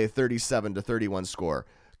by a 37-31 score.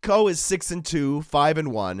 Coe is 6-2,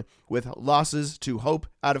 5-1, with losses to Hope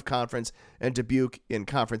out of conference and Dubuque in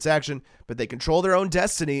conference action, but they control their own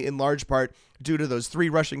destiny in large part due to those 3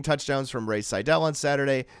 rushing touchdowns from Ray Seidel on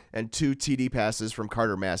Saturday and 2 TD passes from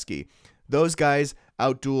Carter Maskey. Those guys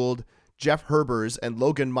outdueled Jeff Herbers and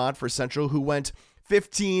Logan Mott for Central, who went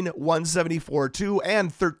 15-174-2 and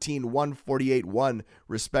 13-148-1,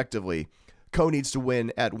 respectively. Coe needs to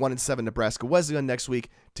win at 1-7 Nebraska Wesleyan next week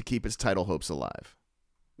to keep its title hopes alive.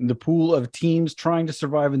 The pool of teams trying to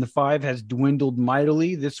survive in the 5 has dwindled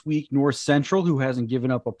mightily. This week, North Central, who hasn't given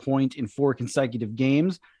up a point in 4 consecutive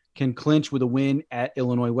games, can clinch with a win at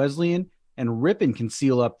Illinois Wesleyan, and Ripon can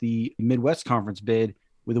seal up the Midwest Conference bid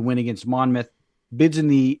with a win against Monmouth. Bids in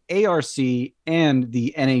the ARC and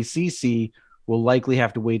the NACC will likely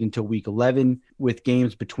have to wait until Week 11 with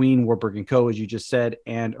games between Wartburg and Coe, as you just said,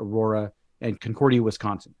 and Aurora and Concordia,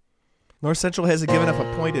 Wisconsin. North Central hasn't given up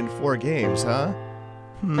a point in 4 games, huh?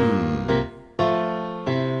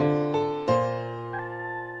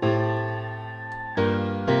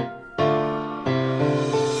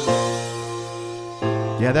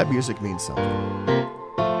 Yeah, that music means something.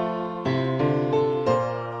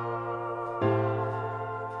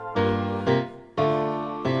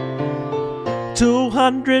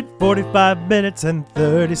 $245 minutes and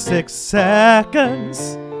 36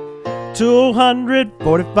 seconds.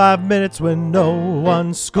 245 minutes when no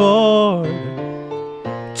one scored.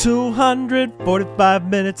 245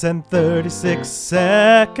 minutes and 36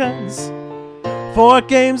 seconds. 4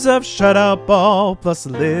 games of shutout ball plus a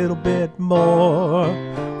little bit more.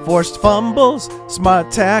 Forced fumbles,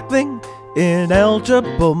 smart tackling,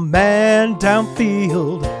 ineligible man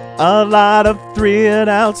downfield. A lot of 3 and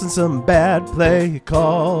outs and some bad play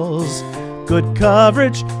calls. Good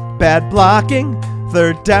coverage, bad blocking,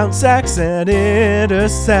 3rd down sacks and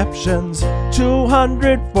interceptions.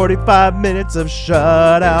 245 minutes of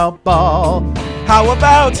shutout ball. How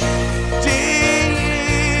about defense?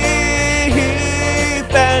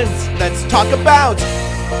 Let's talk about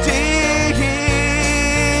defense.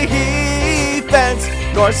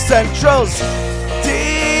 North Central's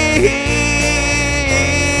defense.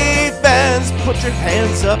 Put your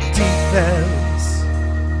hands up, defense.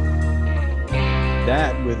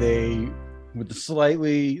 That with the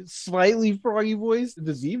slightly froggy voice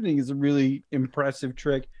this evening is a really impressive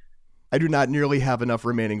trick. I do not nearly have enough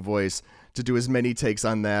remaining voice to do as many takes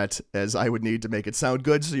on that as I would need to make it sound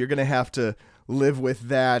good, so you're going to have to live with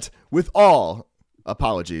that, with all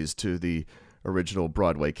apologies to the original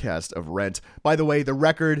Broadway cast of Rent. By the way, the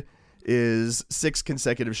record is 6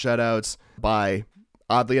 consecutive shutouts by,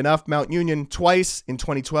 oddly enough, Mount Union twice in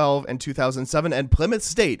 2012 and 2007, and Plymouth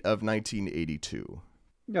State of 1982.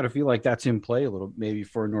 You got to feel like that's in play a little, maybe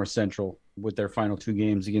for North Central with their final 2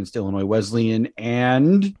 games against Illinois Wesleyan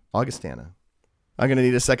and Augustana. I'm going to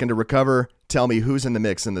need a second to recover. Tell me who's in the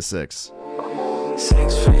mix in the 6. 6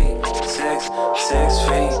 feet, 6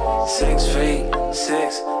 feet, 6 feet,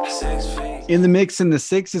 6 feet. In the mix in the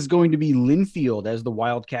 6 is going to be Linfield, as the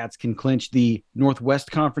Wildcats can clinch the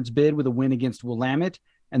Northwest Conference bid with a win against Willamette,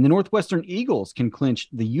 and the Northwestern Eagles can clinch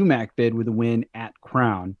the UMAC bid with a win at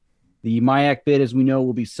Crown. The MIAC bid, as we know,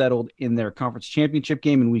 will be settled in their conference championship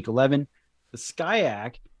game in Week 11. The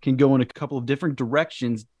SCIAC can go in a couple of different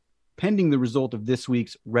directions pending the result of this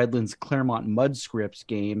week's Redlands-Claremont Mudscripts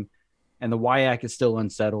game, and the WIAC is still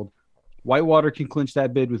unsettled. Whitewater can clinch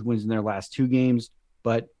that bid with wins in their last 2 games,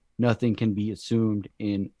 but nothing can be assumed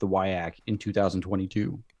in the WIAC in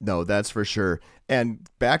 2022. No, that's for sure. And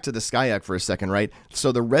back to the SCIAC for a second, right?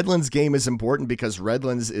 So the Redlands game is important because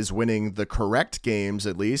Redlands is winning the correct games,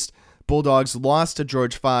 at least. Bulldogs lost to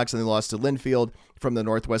George Fox and they lost to Linfield from the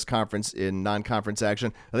Northwest Conference in non-conference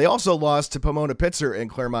action. They also lost to Pomona Pitzer and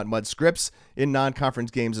Claremont Mudscripts in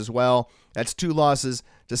non-conference games as well. That's 2 losses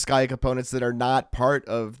to SCIAC opponents that are not part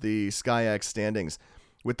of the SCIAC standings.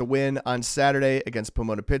 With the win on Saturday against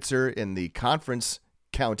Pomona Pitzer in the conference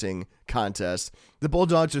counting contest, the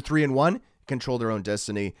Bulldogs are 3-1, control their own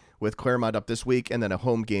destiny, with Claremont up this week and then a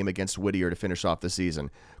home game against Whittier to finish off the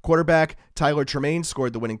season. Quarterback Tyler Tremaine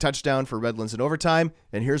scored the winning touchdown for Redlands in overtime,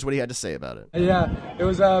 and here's what he had to say about it. Yeah, it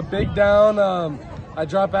was a big down. I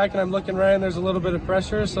dropped back and I'm looking right, and there's a little bit of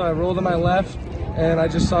pressure, so I rolled to my left, and I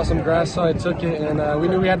just saw some grass, so I took it, and we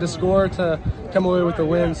knew we had to score to come away with the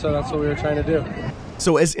win, so that's what we were trying to do.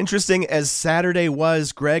 So as interesting as Saturday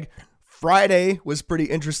was, Greg, Friday was pretty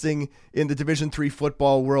interesting in the Division III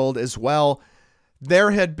football world as well.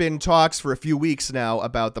 There had been talks for a few weeks now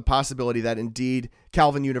about the possibility that indeed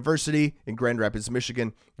Calvin University in Grand Rapids,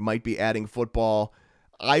 Michigan might be adding football.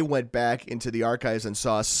 I went back into the archives and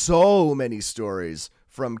saw so many stories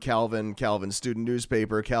from Calvin student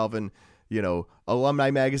newspaper, Calvin,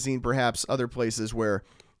 alumni magazine, perhaps other places where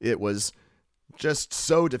it was just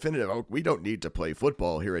so definitive. Oh, we don't need to play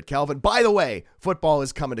football here at Calvin. By the way, football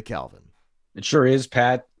is coming to Calvin. It sure is,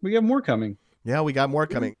 Pat. We have more coming. Yeah, we got more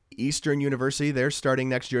coming. Eastern University, they're starting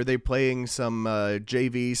next year. They're playing some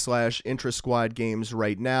JV/intra-squad games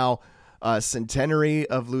right now. Centenary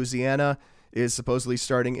of Louisiana is supposedly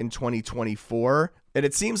starting in 2024. And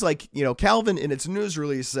it seems like, Calvin in its news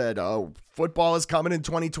release said, oh, football is coming in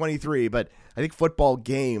 2023. But I think football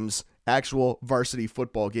games, actual varsity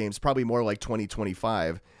football games, probably more like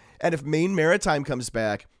 2025. And if Maine Maritime comes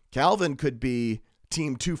back, Calvin could be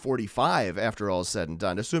Team 245 after all is said and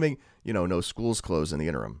done, assuming, no schools close in the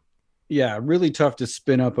interim. Yeah, really tough to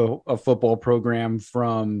spin up a football program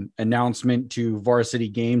from announcement to varsity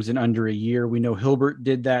games in under a year. We know Hilbert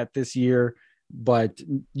did that this year, but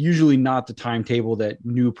usually not the timetable that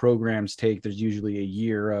new programs take. There's usually a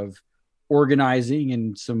year of organizing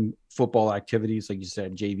and some football activities, like you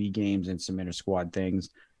said, JV games and some inter-squad things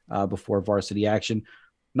before varsity action.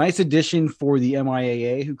 Nice addition for the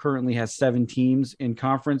MIAA, who currently has 7 teams in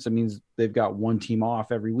conference. That means they've got 1 team off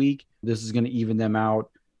every week. This is going to even them out,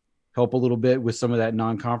 help a little bit with some of that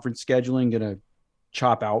non-conference scheduling, going to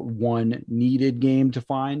chop out 1 needed game to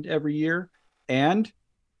find every year. And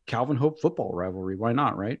Calvin Hope football rivalry. Why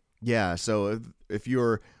not, right? Yeah, so if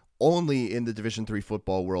you're only in the Division III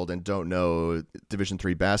football world and don't know Division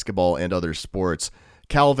III basketball and other sports,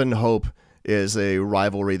 Calvin Hope is a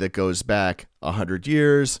rivalry that goes back 100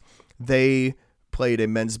 years. They played a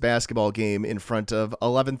men's basketball game in front of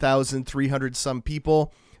 11,300 some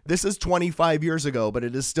people. This is 25 years ago, but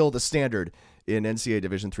it is still the standard in NCAA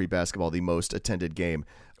Division III basketball, the most attended game.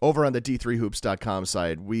 Over on the D3Hoops.com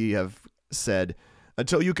side, we have said,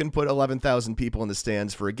 until you can put 11,000 people in the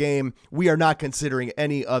stands for a game, we are not considering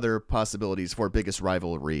any other possibilities for biggest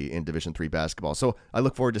rivalry in Division III basketball. So I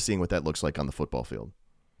look forward to seeing what that looks like on the football field.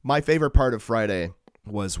 My favorite part of Friday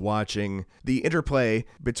was watching the interplay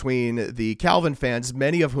between the Calvin fans,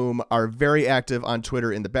 many of whom are very active on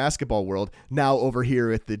Twitter in the basketball world, now over here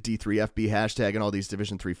at the D3FB hashtag and all these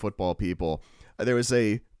Division III football people. There was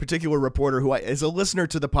a particular reporter who is a listener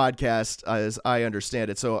to the podcast, as I understand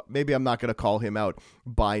it, so maybe I'm not going to call him out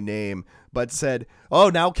by name, but said, oh,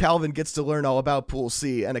 now Calvin gets to learn all about Pool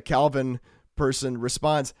C. And a Calvin person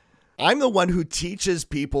responds, I'm the one who teaches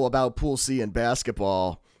people about Pool C in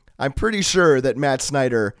basketball. I'm pretty sure that Matt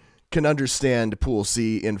Snyder can understand Pool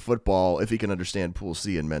C in football if he can understand Pool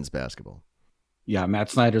C in men's basketball. Yeah, Matt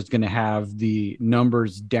Snyder's going to have the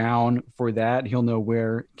numbers down for that. He'll know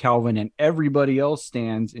where Calvin and everybody else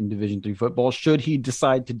stands in Division III football. Should he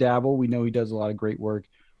decide to dabble, we know he does a lot of great work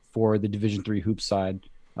for the Division III hoop side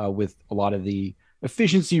with a lot of the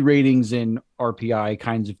efficiency ratings and RPI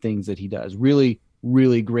kinds of things that he does. Really,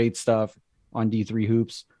 really great stuff on D3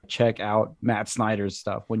 Hoops. Check out Matt Snyder's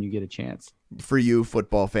stuff when you get a chance. For you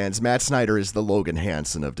football fans, Matt Snyder is the Logan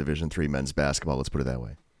Hansen of Division III men's basketball. Let's put it that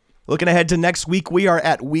way. Looking ahead to next week, we are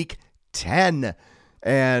at week 10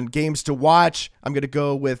 and games to watch. I'm going to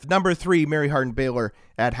go with number 3, Mary Hardin-Baylor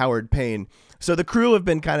at Howard Payne. So the Crew have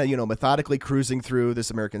been kind of, methodically cruising through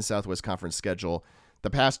this American Southwest Conference schedule.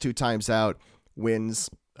 The past 2 times out, wins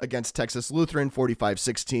against Texas Lutheran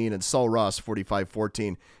 45-16 and Sul Ross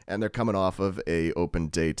 45-14, and they're coming off of a open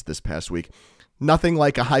date this past week. Nothing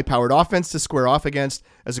like a high-powered offense to square off against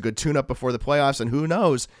as a good tune-up before the playoffs, and who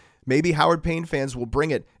knows, maybe Howard Payne fans will bring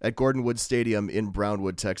it at Gordon Wood Stadium in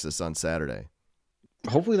Brownwood, Texas on Saturday.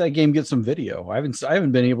 Hopefully that game gets some video. I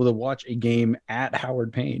haven't been able to watch a game at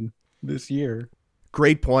Howard Payne this year.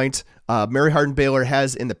 Great point. Mary Hardin-Baylor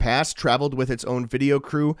has in the past traveled with its own video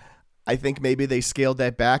crew. I think maybe they scaled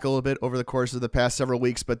that back a little bit over the course of the past several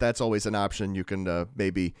weeks, but that's always an option. You can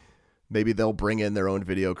maybe they'll bring in their own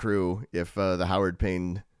video crew if the Howard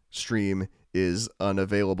Payne stream is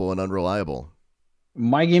unavailable and unreliable.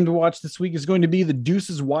 My game to watch this week is going to be the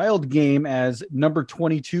Deuces Wild game as number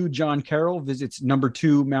 22 John Carroll visits number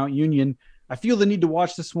 2 Mount Union. I feel the need to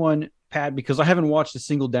watch this one, Pat, because I haven't watched a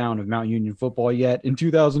single down of Mount Union football yet in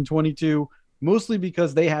 2022. Mostly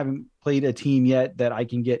because they haven't played a team yet that I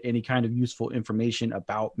can get any kind of useful information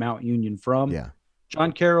about Mount Union from. Yeah.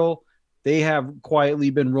 John Carroll, they have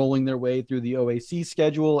quietly been rolling their way through the OAC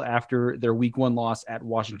schedule after their week 1 loss at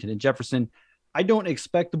Washington and Jefferson. I don't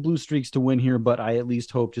expect the Blue Streaks to win here, but I at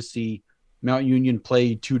least hope to see Mount Union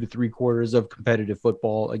play 2 to 3 quarters of competitive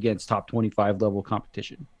football against top 25 level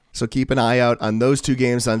competition. So keep an eye out on those 2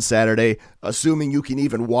 games on Saturday, assuming you can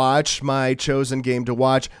even watch my chosen game to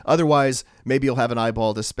watch. Otherwise, maybe you'll have an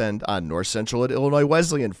eyeball to spend on North Central at Illinois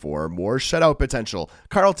Wesleyan for more shutout potential.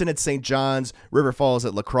 Carleton at St. John's, River Falls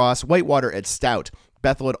at La Crosse, Whitewater at Stout,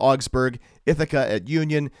 Bethel at Augsburg, Ithaca at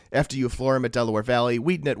Union, FDU Florham at Delaware Valley,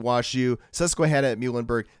 Wheaton at Wash U, Susquehanna at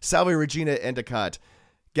Muhlenberg, Salve Regina at Endicott,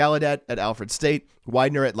 Gallaudet at Alfred State,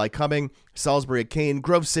 Widener at Lycoming, Salisbury at Kane,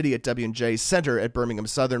 Grove City at W&J, Center at Birmingham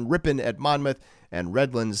Southern, Ripon at Monmouth, and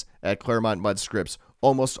Redlands at Claremont Mudscripts.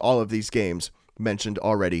 Almost all of these games mentioned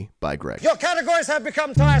already by Greg. Your categories have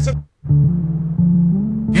become tiresome.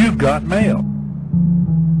 You've got mail.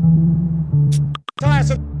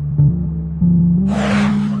 Tiresome.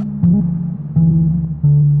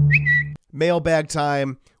 Mailbag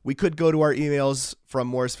time. We could go to our emails from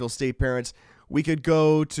Morrisville State parents. We could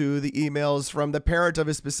go to the emails from the parent of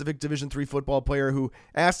a specific Division III football player who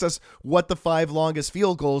asked us what the 5 longest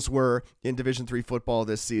field goals were in Division III football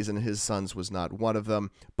this season. His son's was not one of them.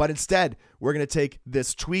 But instead, we're going to take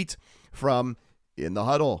this tweet from In the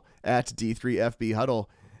Huddle at D3FB Huddle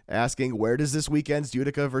asking, where does this weekend's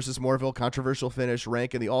Utica versus Moorville controversial finish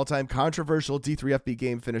rank in the all-time controversial D3FB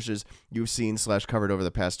game finishes you've seen / covered over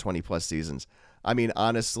the past 20-plus seasons? I mean,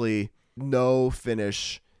 honestly, no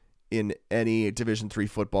finish in any Division III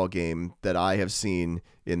football game that I have seen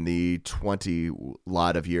in the 20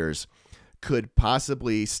 lot of years could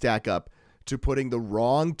possibly stack up to putting the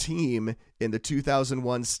wrong team in the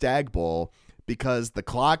 2001 Stag Bowl because the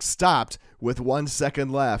clock stopped with 1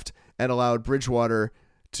 second left and allowed Bridgewater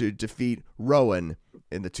to defeat Rowan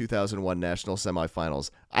in the 2001 national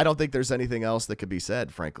semifinals. I don't think there's anything else that could be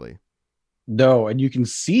said, frankly. No, and you can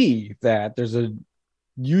see that there's a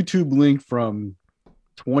YouTube link from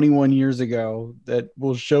 21 years ago that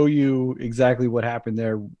will show you exactly what happened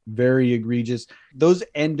there. Very egregious. Those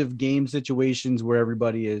end of game situations where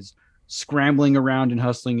everybody is scrambling around and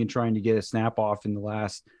hustling and trying to get a snap off in the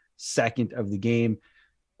last second of the game.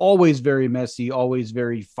 Always very messy, always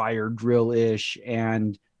very fire drill-ish,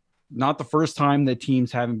 and not the first time that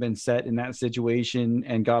teams haven't been set in that situation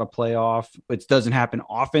and got a playoff. It doesn't happen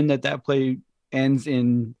often that play ends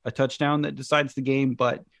in a touchdown that decides the game,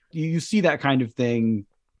 but you see that kind of thing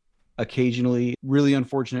occasionally. Really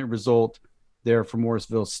unfortunate result there for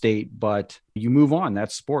Morrisville State, but you move on.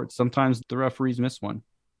 That's sports. Sometimes the referees miss one.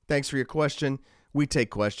 Thanks for your question. We take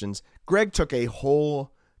questions. Greg took a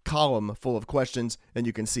whole column full of questions, and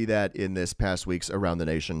you can see that in this past week's Around the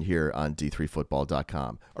Nation here on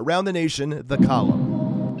D3Football.com. Around the Nation, the column.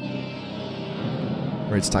 All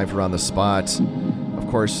right, it's time for On the Spot. Of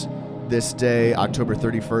course, this day, October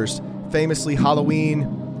 31st, famously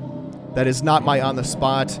Halloween. That is not my On the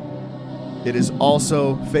Spot. It is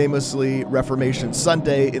also famously Reformation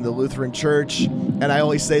Sunday in the Lutheran Church. And I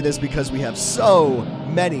only say this because we have so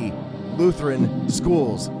many Lutheran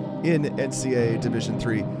schools in NCAA Division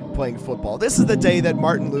III playing football. This is the day that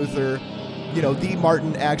Martin Luther,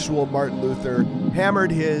 the actual Martin Luther,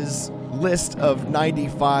 hammered his list of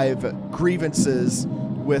 95 grievances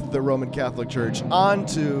with the Roman Catholic Church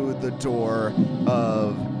onto the door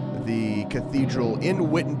of the cathedral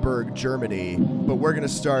in Wittenberg, Germany. But we're going to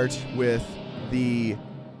start with the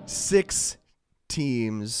 6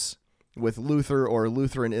 teams with Luther or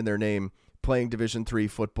Lutheran in their name playing Division III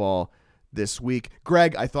football this week.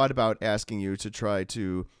 Greg, I thought about asking you to try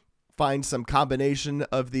to find some combination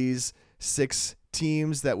of these 6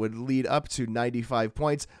 teams that would lead up to 95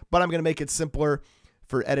 points, but I'm going to make it simpler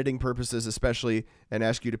for editing purposes especially and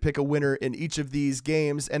ask you to pick a winner in each of these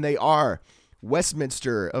games, and they are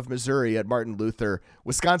Westminster of Missouri at Martin Luther,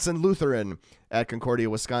 Wisconsin Lutheran at Concordia,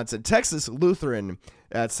 Wisconsin, Texas Lutheran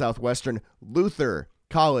at Southwestern, Luther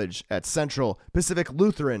College at Central, Pacific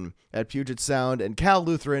Lutheran at Puget Sound, and Cal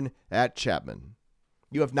Lutheran at Chapman.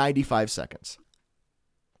 You have 95 seconds.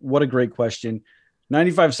 What a great question.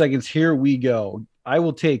 95 seconds. Here we go. I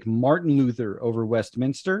will take Martin Luther over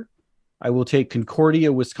Westminster. I will take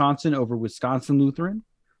Concordia, Wisconsin over Wisconsin Lutheran.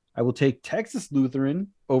 I will take Texas Lutheran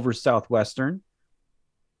over Southwestern.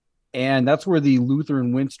 And that's where the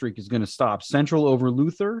Lutheran win streak is going to stop. Central over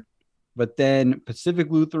Luther, but then Pacific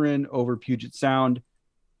Lutheran over Puget Sound,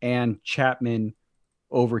 and Chapman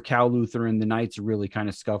over Cal Lutheran. The Knights are really kind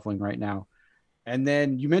of scuffling right now. And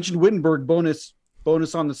then you mentioned Wittenberg, bonus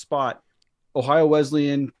on the spot. Ohio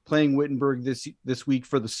Wesleyan playing Wittenberg this week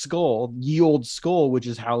for the Skull, ye old Skull, which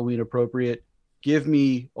is Halloween appropriate. Give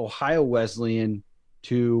me Ohio Wesleyan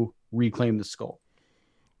to reclaim the Skull.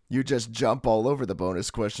 You just jump all over the bonus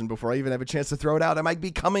question before I even have a chance to throw it out. Am I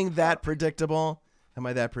becoming that predictable? Am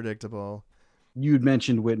I that predictable? You'd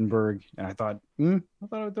mentioned Wittenberg, and I thought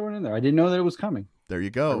I'd throw it in there. I didn't know that it was coming. There you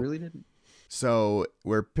go. I really didn't. So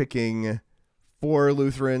we're picking 4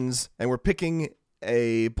 Lutherans, and we're picking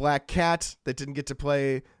a black cat that didn't get to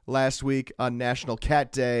play last week on National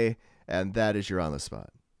Cat Day, and that is your On the Spot.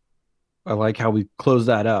 I like how we close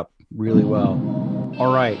that up really well.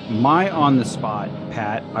 All right, my On the Spot,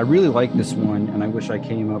 Pat. I really like this one, and I wish I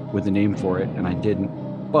came up with a name for it, and I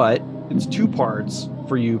didn't. But it's 2 parts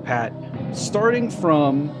for you, Pat. Starting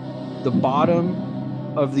from the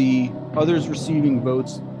bottom of the others receiving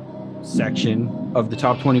votes section of the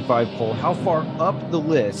top 25 poll, how far up the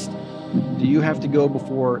list do you have to go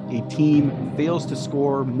before a team fails to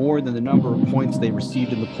score more than the number of points they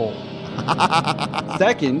received in the poll?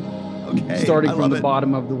 Second, starting from the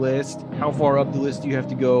bottom of the list, how far up the list do you have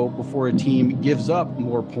to go before a team gives up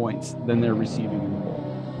more points than they're receiving in the poll?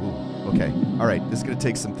 Okay. All right. This is going to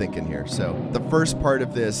take some thinking here. So the first part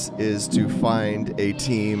of this is to find a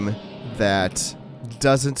team that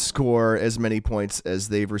doesn't score as many points as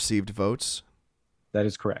they've received votes. That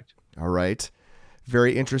is correct. All right.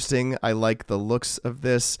 Very interesting. I like the looks of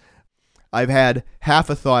this. I've had half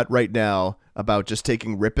a thought right now about just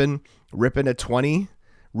taking Ripon at 20.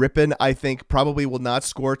 Ripon, I think, probably will not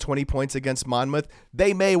score 20 points against Monmouth.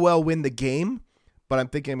 They may well win the game, but I'm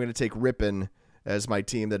thinking I'm going to take Ripon as my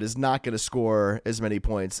team that is not going to score as many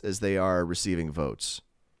points as they are receiving votes.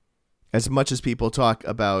 As much as people talk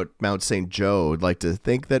about Mount St. Joe, I'd like to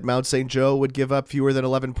think that Mount St. Joe would give up fewer than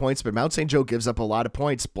 11 points, but Mount St. Joe gives up a lot of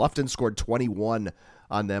points. Bluffton scored 21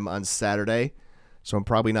 on them on Saturday, so I'm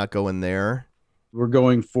probably not going there. We're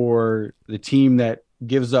going for the team that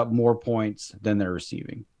gives up more points than they're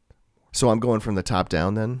receiving. So I'm going from the top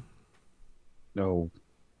down then? No.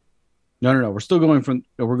 We're still going from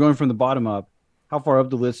the bottom up. How far up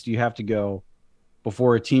the list do you have to go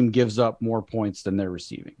before a team gives up more points than they're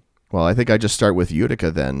receiving. Well, I think I just start with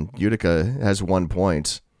Utica then. Utica has 1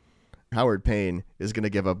 point. Howard Payne is going to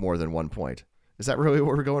give up more than 1 point. Is that really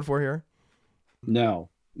what we're going for here? No.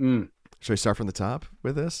 Should I start from the top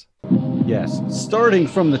with this? Yes. Starting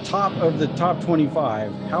from the top of the top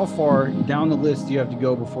 25, how far down the list do you have to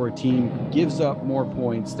go before a team gives up more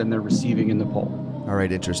points than they're receiving in the poll? All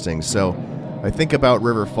right, interesting. So I think about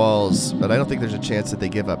River Falls, but I don't think there's a chance that they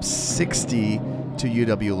give up 60 to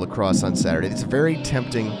UW La Crosse on Saturday. It's a very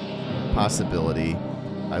tempting possibility.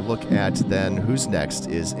 I look at then who's next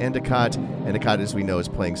is Endicott. Endicott, as we know, is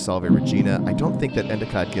playing Salve Regina. I don't think that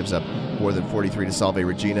Endicott gives up more than 43 to Salve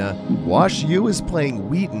Regina. Wash U is playing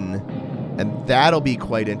Wheaton, and that'll be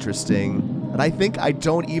quite interesting. And I think I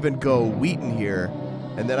don't even go Wheaton here.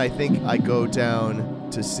 And then I think I go down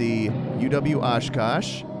to see UW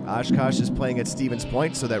Oshkosh. Oshkosh is playing at Stevens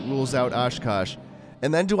Point, so that rules out Oshkosh.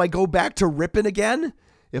 And then do I go back to Ripon again?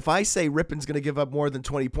 If I say Ripon's going to give up more than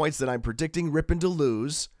 20 points, then I'm predicting Ripon to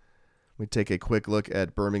lose. We take a quick look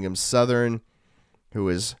at Birmingham Southern, who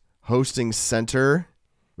is hosting Center.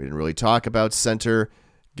 We didn't really talk about Center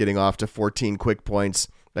getting off to 14 quick points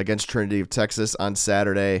against Trinity of Texas on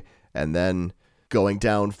Saturday, and then going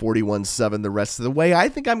down 41-7 the rest of the way. I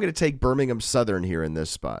think I'm going to take Birmingham Southern here in this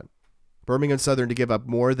spot. Birmingham Southern to give up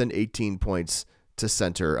more than 18 points to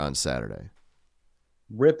Center on Saturday.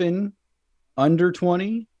 Ripon under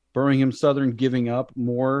 20, Birmingham Southern giving up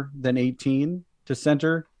more than 18 to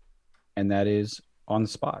Center, and that is on the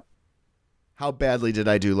spot. How badly did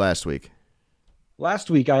I do last week? Last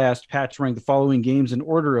week, I asked Pat to rank the following games in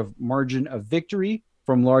order of margin of victory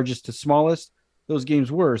from largest to smallest. Those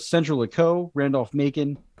games were Central at Co,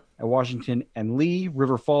 Randolph-Macon at Washington and Lee,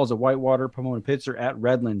 River Falls at Whitewater, Pomona-Pitzer at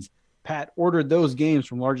Redlands. Pat ordered those games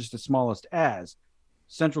from largest to smallest as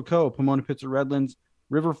Central Co, Pomona-Pitzer, Redlands,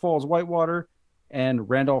 River Falls, Whitewater, and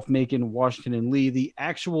Randolph-Macon, Washington, and Lee. The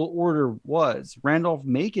actual order was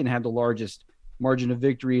Randolph-Macon had the largest margin of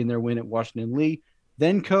victory in their win at Washington and Lee.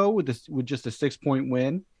 Then Co with just a 6-point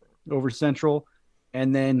win over Central.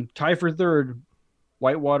 And then tie for third,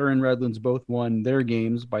 Whitewater and Redlands both won their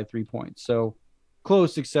games by 3 points. So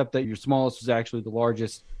close, except that your smallest was actually the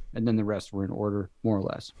largest, and then the rest were in order, more or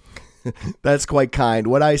less. That's quite kind.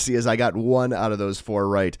 What I see is I got 1 out of those 4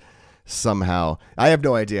 right. Somehow. I have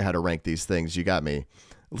no idea how to rank these things. You got me.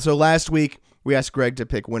 So last week, we asked Greg to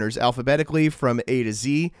pick winners alphabetically from A to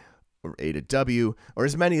Z, or A to W, or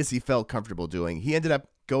as many as he felt comfortable doing. He ended up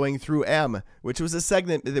going through M, which was a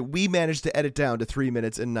segment that we managed to edit down to 3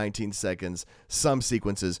 minutes and 19 seconds. Some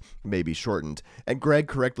sequences may be shortened. And Greg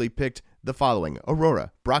correctly picked the following: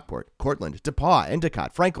 Aurora, Brockport, Cortland, DePauw,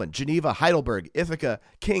 Endicott, Franklin, Geneva, Heidelberg, Ithaca,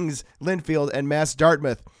 Kings, Linfield, and Mass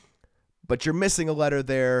Dartmouth. But you're missing a letter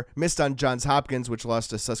there. Missed on Johns Hopkins, which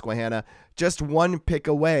lost to Susquehanna. Just 1 pick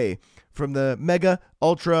away from the Mega,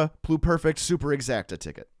 Ultra, Pluperfect, Super Exacta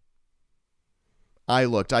ticket. I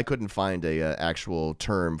looked. I couldn't find a actual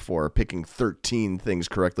term for picking 13 things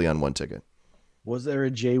correctly on 1 ticket. Was there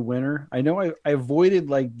a J winner? I know I avoided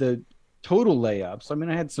like the total layups. I mean,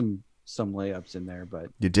 I had some layups in there, but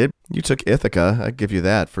you did. You took Ithaca. I'd give you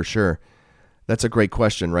that for sure. That's a great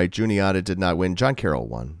question, right? Juniata did not win. John Carroll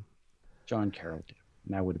won. John Carroll did.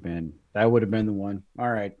 That would have been the one. All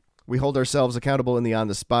right. We hold ourselves accountable in the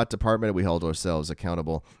on-the-spot department. We hold ourselves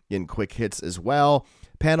accountable in quick hits as well.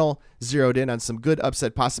 Panel zeroed in on some good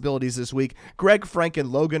upset possibilities this week. Greg, Frank, and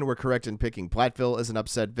Logan were correct in picking Platteville as an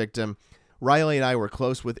upset victim. Riley and I were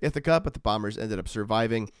close with Ithaca, but the Bombers ended up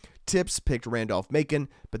surviving. Tips picked Randolph-Macon,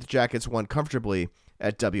 but the Jackets won comfortably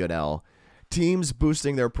at W&L. Teams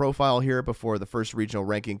boosting their profile here before the first regional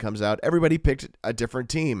ranking comes out. Everybody picked a different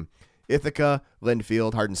team. Ithaca,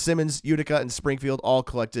 Linfield, Hardin-Simmons, Utica, and Springfield all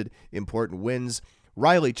collected important wins.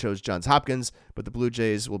 Riley chose Johns Hopkins, but the Blue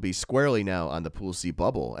Jays will be squarely now on the Pool C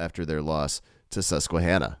bubble after their loss to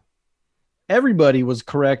Susquehanna. Everybody was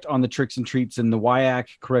correct on the tricks and treats in the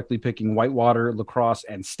WIAC, correctly picking Whitewater, La Crosse,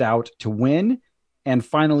 and Stout to win. And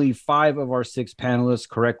finally, 5 of our 6 panelists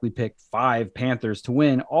correctly picked 5 Panthers to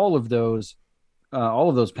win. All of those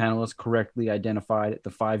panelists correctly identified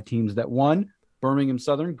the 5 teams that won: Birmingham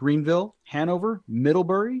Southern, Greenville, Hanover,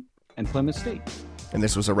 Middlebury, and Plymouth State. And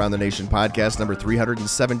this was Around the Nation podcast number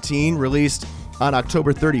 317, released on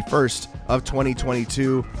October 31st of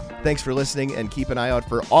 2022. Thanks for listening, and keep an eye out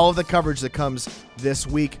for all of the coverage that comes this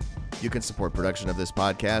week. You can support production of this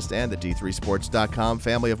podcast and the D3Sports.com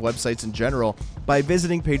family of websites in general by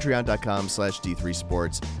visiting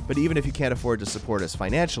patreon.com/D3Sports. But even if you can't afford to support us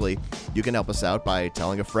financially, you can help us out by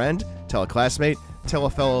telling a friend, tell a classmate, tell a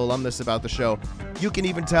fellow alumnus about the show. You can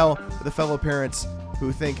even tell the fellow parents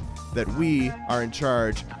who think that we are in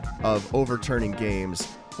charge of overturning games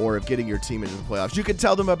or of getting your team into the playoffs. You can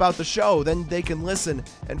tell them about the show, then they can listen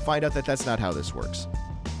and find out that that's not how this works.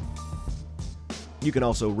 You can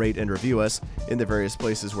also rate and review us in the various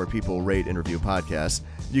places where people rate and review podcasts.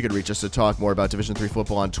 You can reach us to talk more about Division III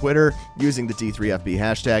football on Twitter using the D3FB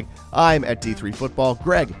hashtag. I'm at D3Football.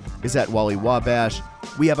 Greg is at Wally Wabash.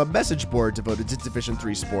 We have a message board devoted to Division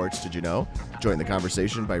III sports. Did you know? Join the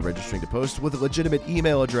conversation by registering to post with a legitimate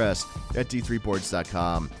email address at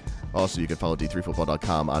d3boards.com. Also, you can follow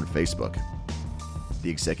d3football.com on Facebook. The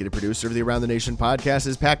executive producer of the Around the Nation podcast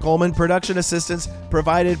is Pat Coleman. Production assistance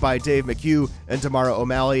provided by Dave McHugh and Tamara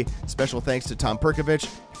O'Malley. Special thanks to Tom Perkovich,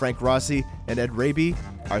 Frank Rossi, and Ed Raby.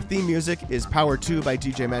 Our theme music is Power 2 by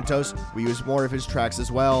DJ Mentos. We use more of his tracks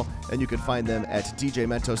as well, and you can find them at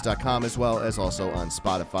djmentos.com as well as also on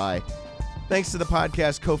Spotify. Thanks to the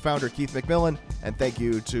podcast co-founder Keith McMillan, and thank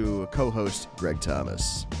you to co-host Greg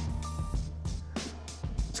Thomas.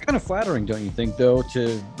 It's kind of flattering, don't you think, though,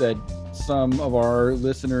 that some of our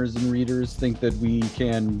listeners and readers think that we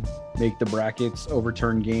can make the brackets,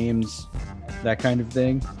 overturn games, that kind of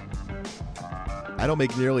thing? I don't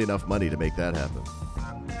make nearly enough money to make that happen.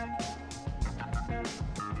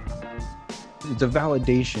 It's a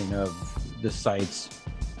validation of the site's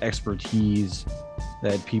expertise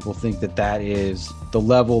that people think that is the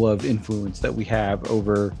level of influence that we have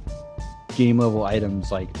over game level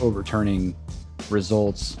items like overturning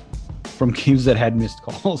results from games that had missed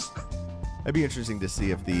calls. It'd be interesting to see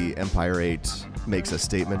if the Empire 8 makes a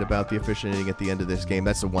statement about the officiating at the end of this game.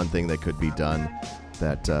 That's the one thing that could be done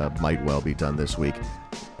that might well be done this week.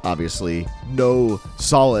 Obviously, no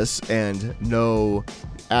solace and no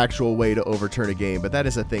actual way to overturn a game, but that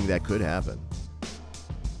is a thing that could happen.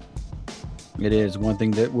 It is one thing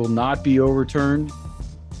that will not be overturned.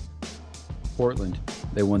 Portland,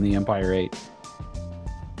 they won the Empire 8.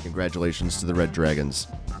 Congratulations to the Red Dragons.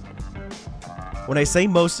 When I say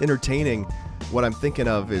most entertaining, what I'm thinking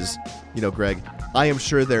of is, Greg, I am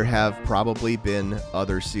sure there have probably been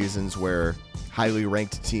other seasons where highly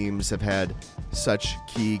ranked teams have had such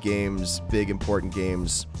key games, big important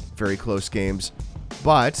games, very close games,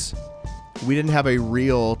 but we didn't have a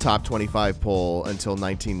real top 25 poll until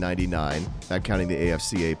 1999, not counting the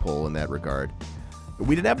AFCA poll in that regard.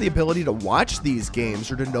 We didn't have the ability to watch these games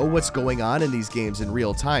or to know what's going on in these games in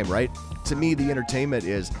real time, right? To me, the entertainment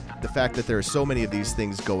is the fact that there are so many of these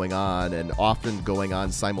things going on and often going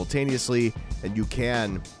on simultaneously, and you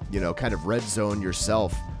can, kind of red zone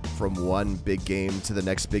yourself from one big game to the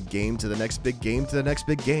next big game to the next big game to the next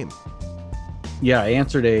big game. Yeah, I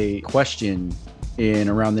answered a question in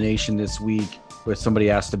Around the Nation this week where somebody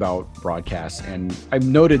asked about broadcasts, and I've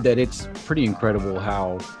noted that it's pretty incredible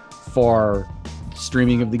how far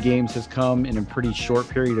streaming of the games has come in a pretty short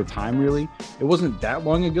period of time, really. It wasn't that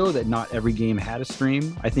long ago that not every game had a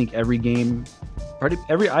stream. I think I've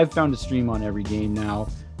found a stream on every game now.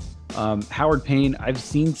 Howard Payne, I've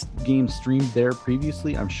seen games streamed there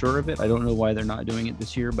previously. I'm sure of it. I don't know why they're not doing it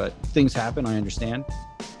this year, but things happen. I understand.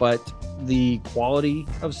 But the quality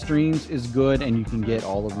of streams is good and you can get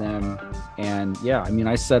all of them. And yeah,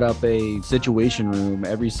 I set up a situation room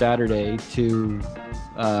every Saturday to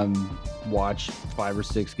watch 5 or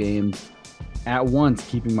 6 games at once,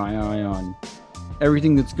 keeping my eye on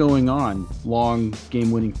everything that's going on. Long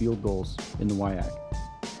game-winning field goals in the WIAC.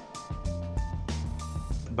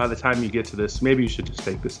 By the time you get to this, maybe you should just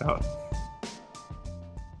take this out.